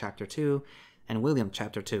 Murdoch Chapter 2, and William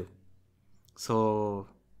Chapter 2. So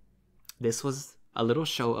this was a little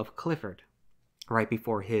show of Clifford right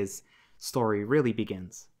before his story really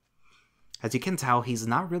begins. As you can tell, he's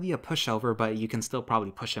not really a pushover, but you can still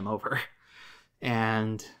probably push him over.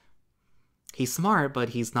 And he's smart, but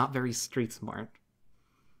he's not very street smart.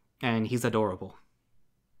 And he's adorable.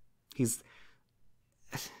 He's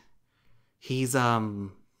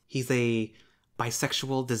a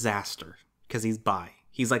bisexual disaster because he's bi.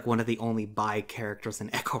 He's like one of the only bi characters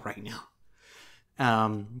in Echo right now.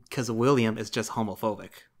 Because William is just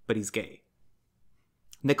homophobic, but he's gay.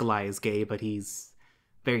 Nikolai is gay, but he's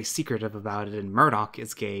very secretive about it, and Murdoch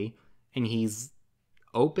is gay, and he's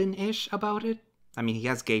open-ish about it. I mean, he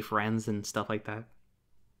has gay friends and stuff like that.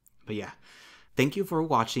 But yeah, thank you for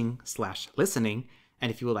watching/listening,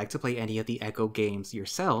 and if you would like to play any of the Echo games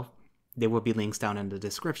yourself, there will be links down in the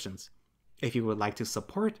descriptions. If you would like to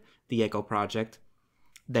support the Echo project,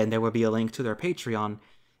 then there will be a link to their Patreon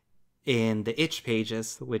in the itch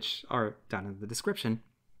pages, which are down in the description,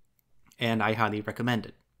 and I highly recommend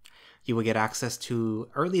it. You will get access to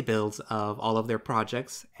early builds of all of their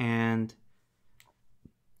projects, and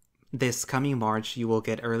this coming March, you will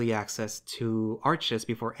get early access to Arches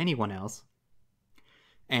before anyone else.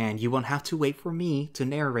 And you won't have to wait for me to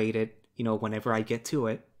narrate it, whenever I get to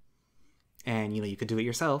it. And, you can do it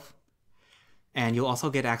yourself. And you'll also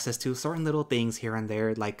get access to certain little things here and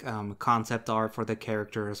there, like concept art for the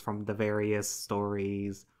characters from the various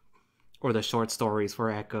stories, or the short stories for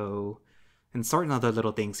Echo, and certain other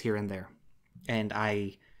little things here and there. And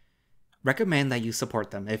I recommend that you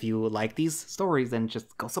support them. If you like these stories, then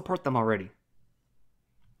just go support them already.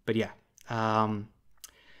 But yeah,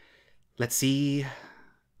 let's see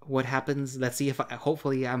what happens. Let's see if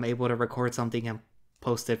hopefully I'm able to record something and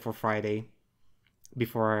post it for Friday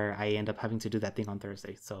before I end up having to do that thing on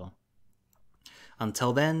Thursday. So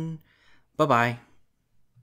until then, bye-bye.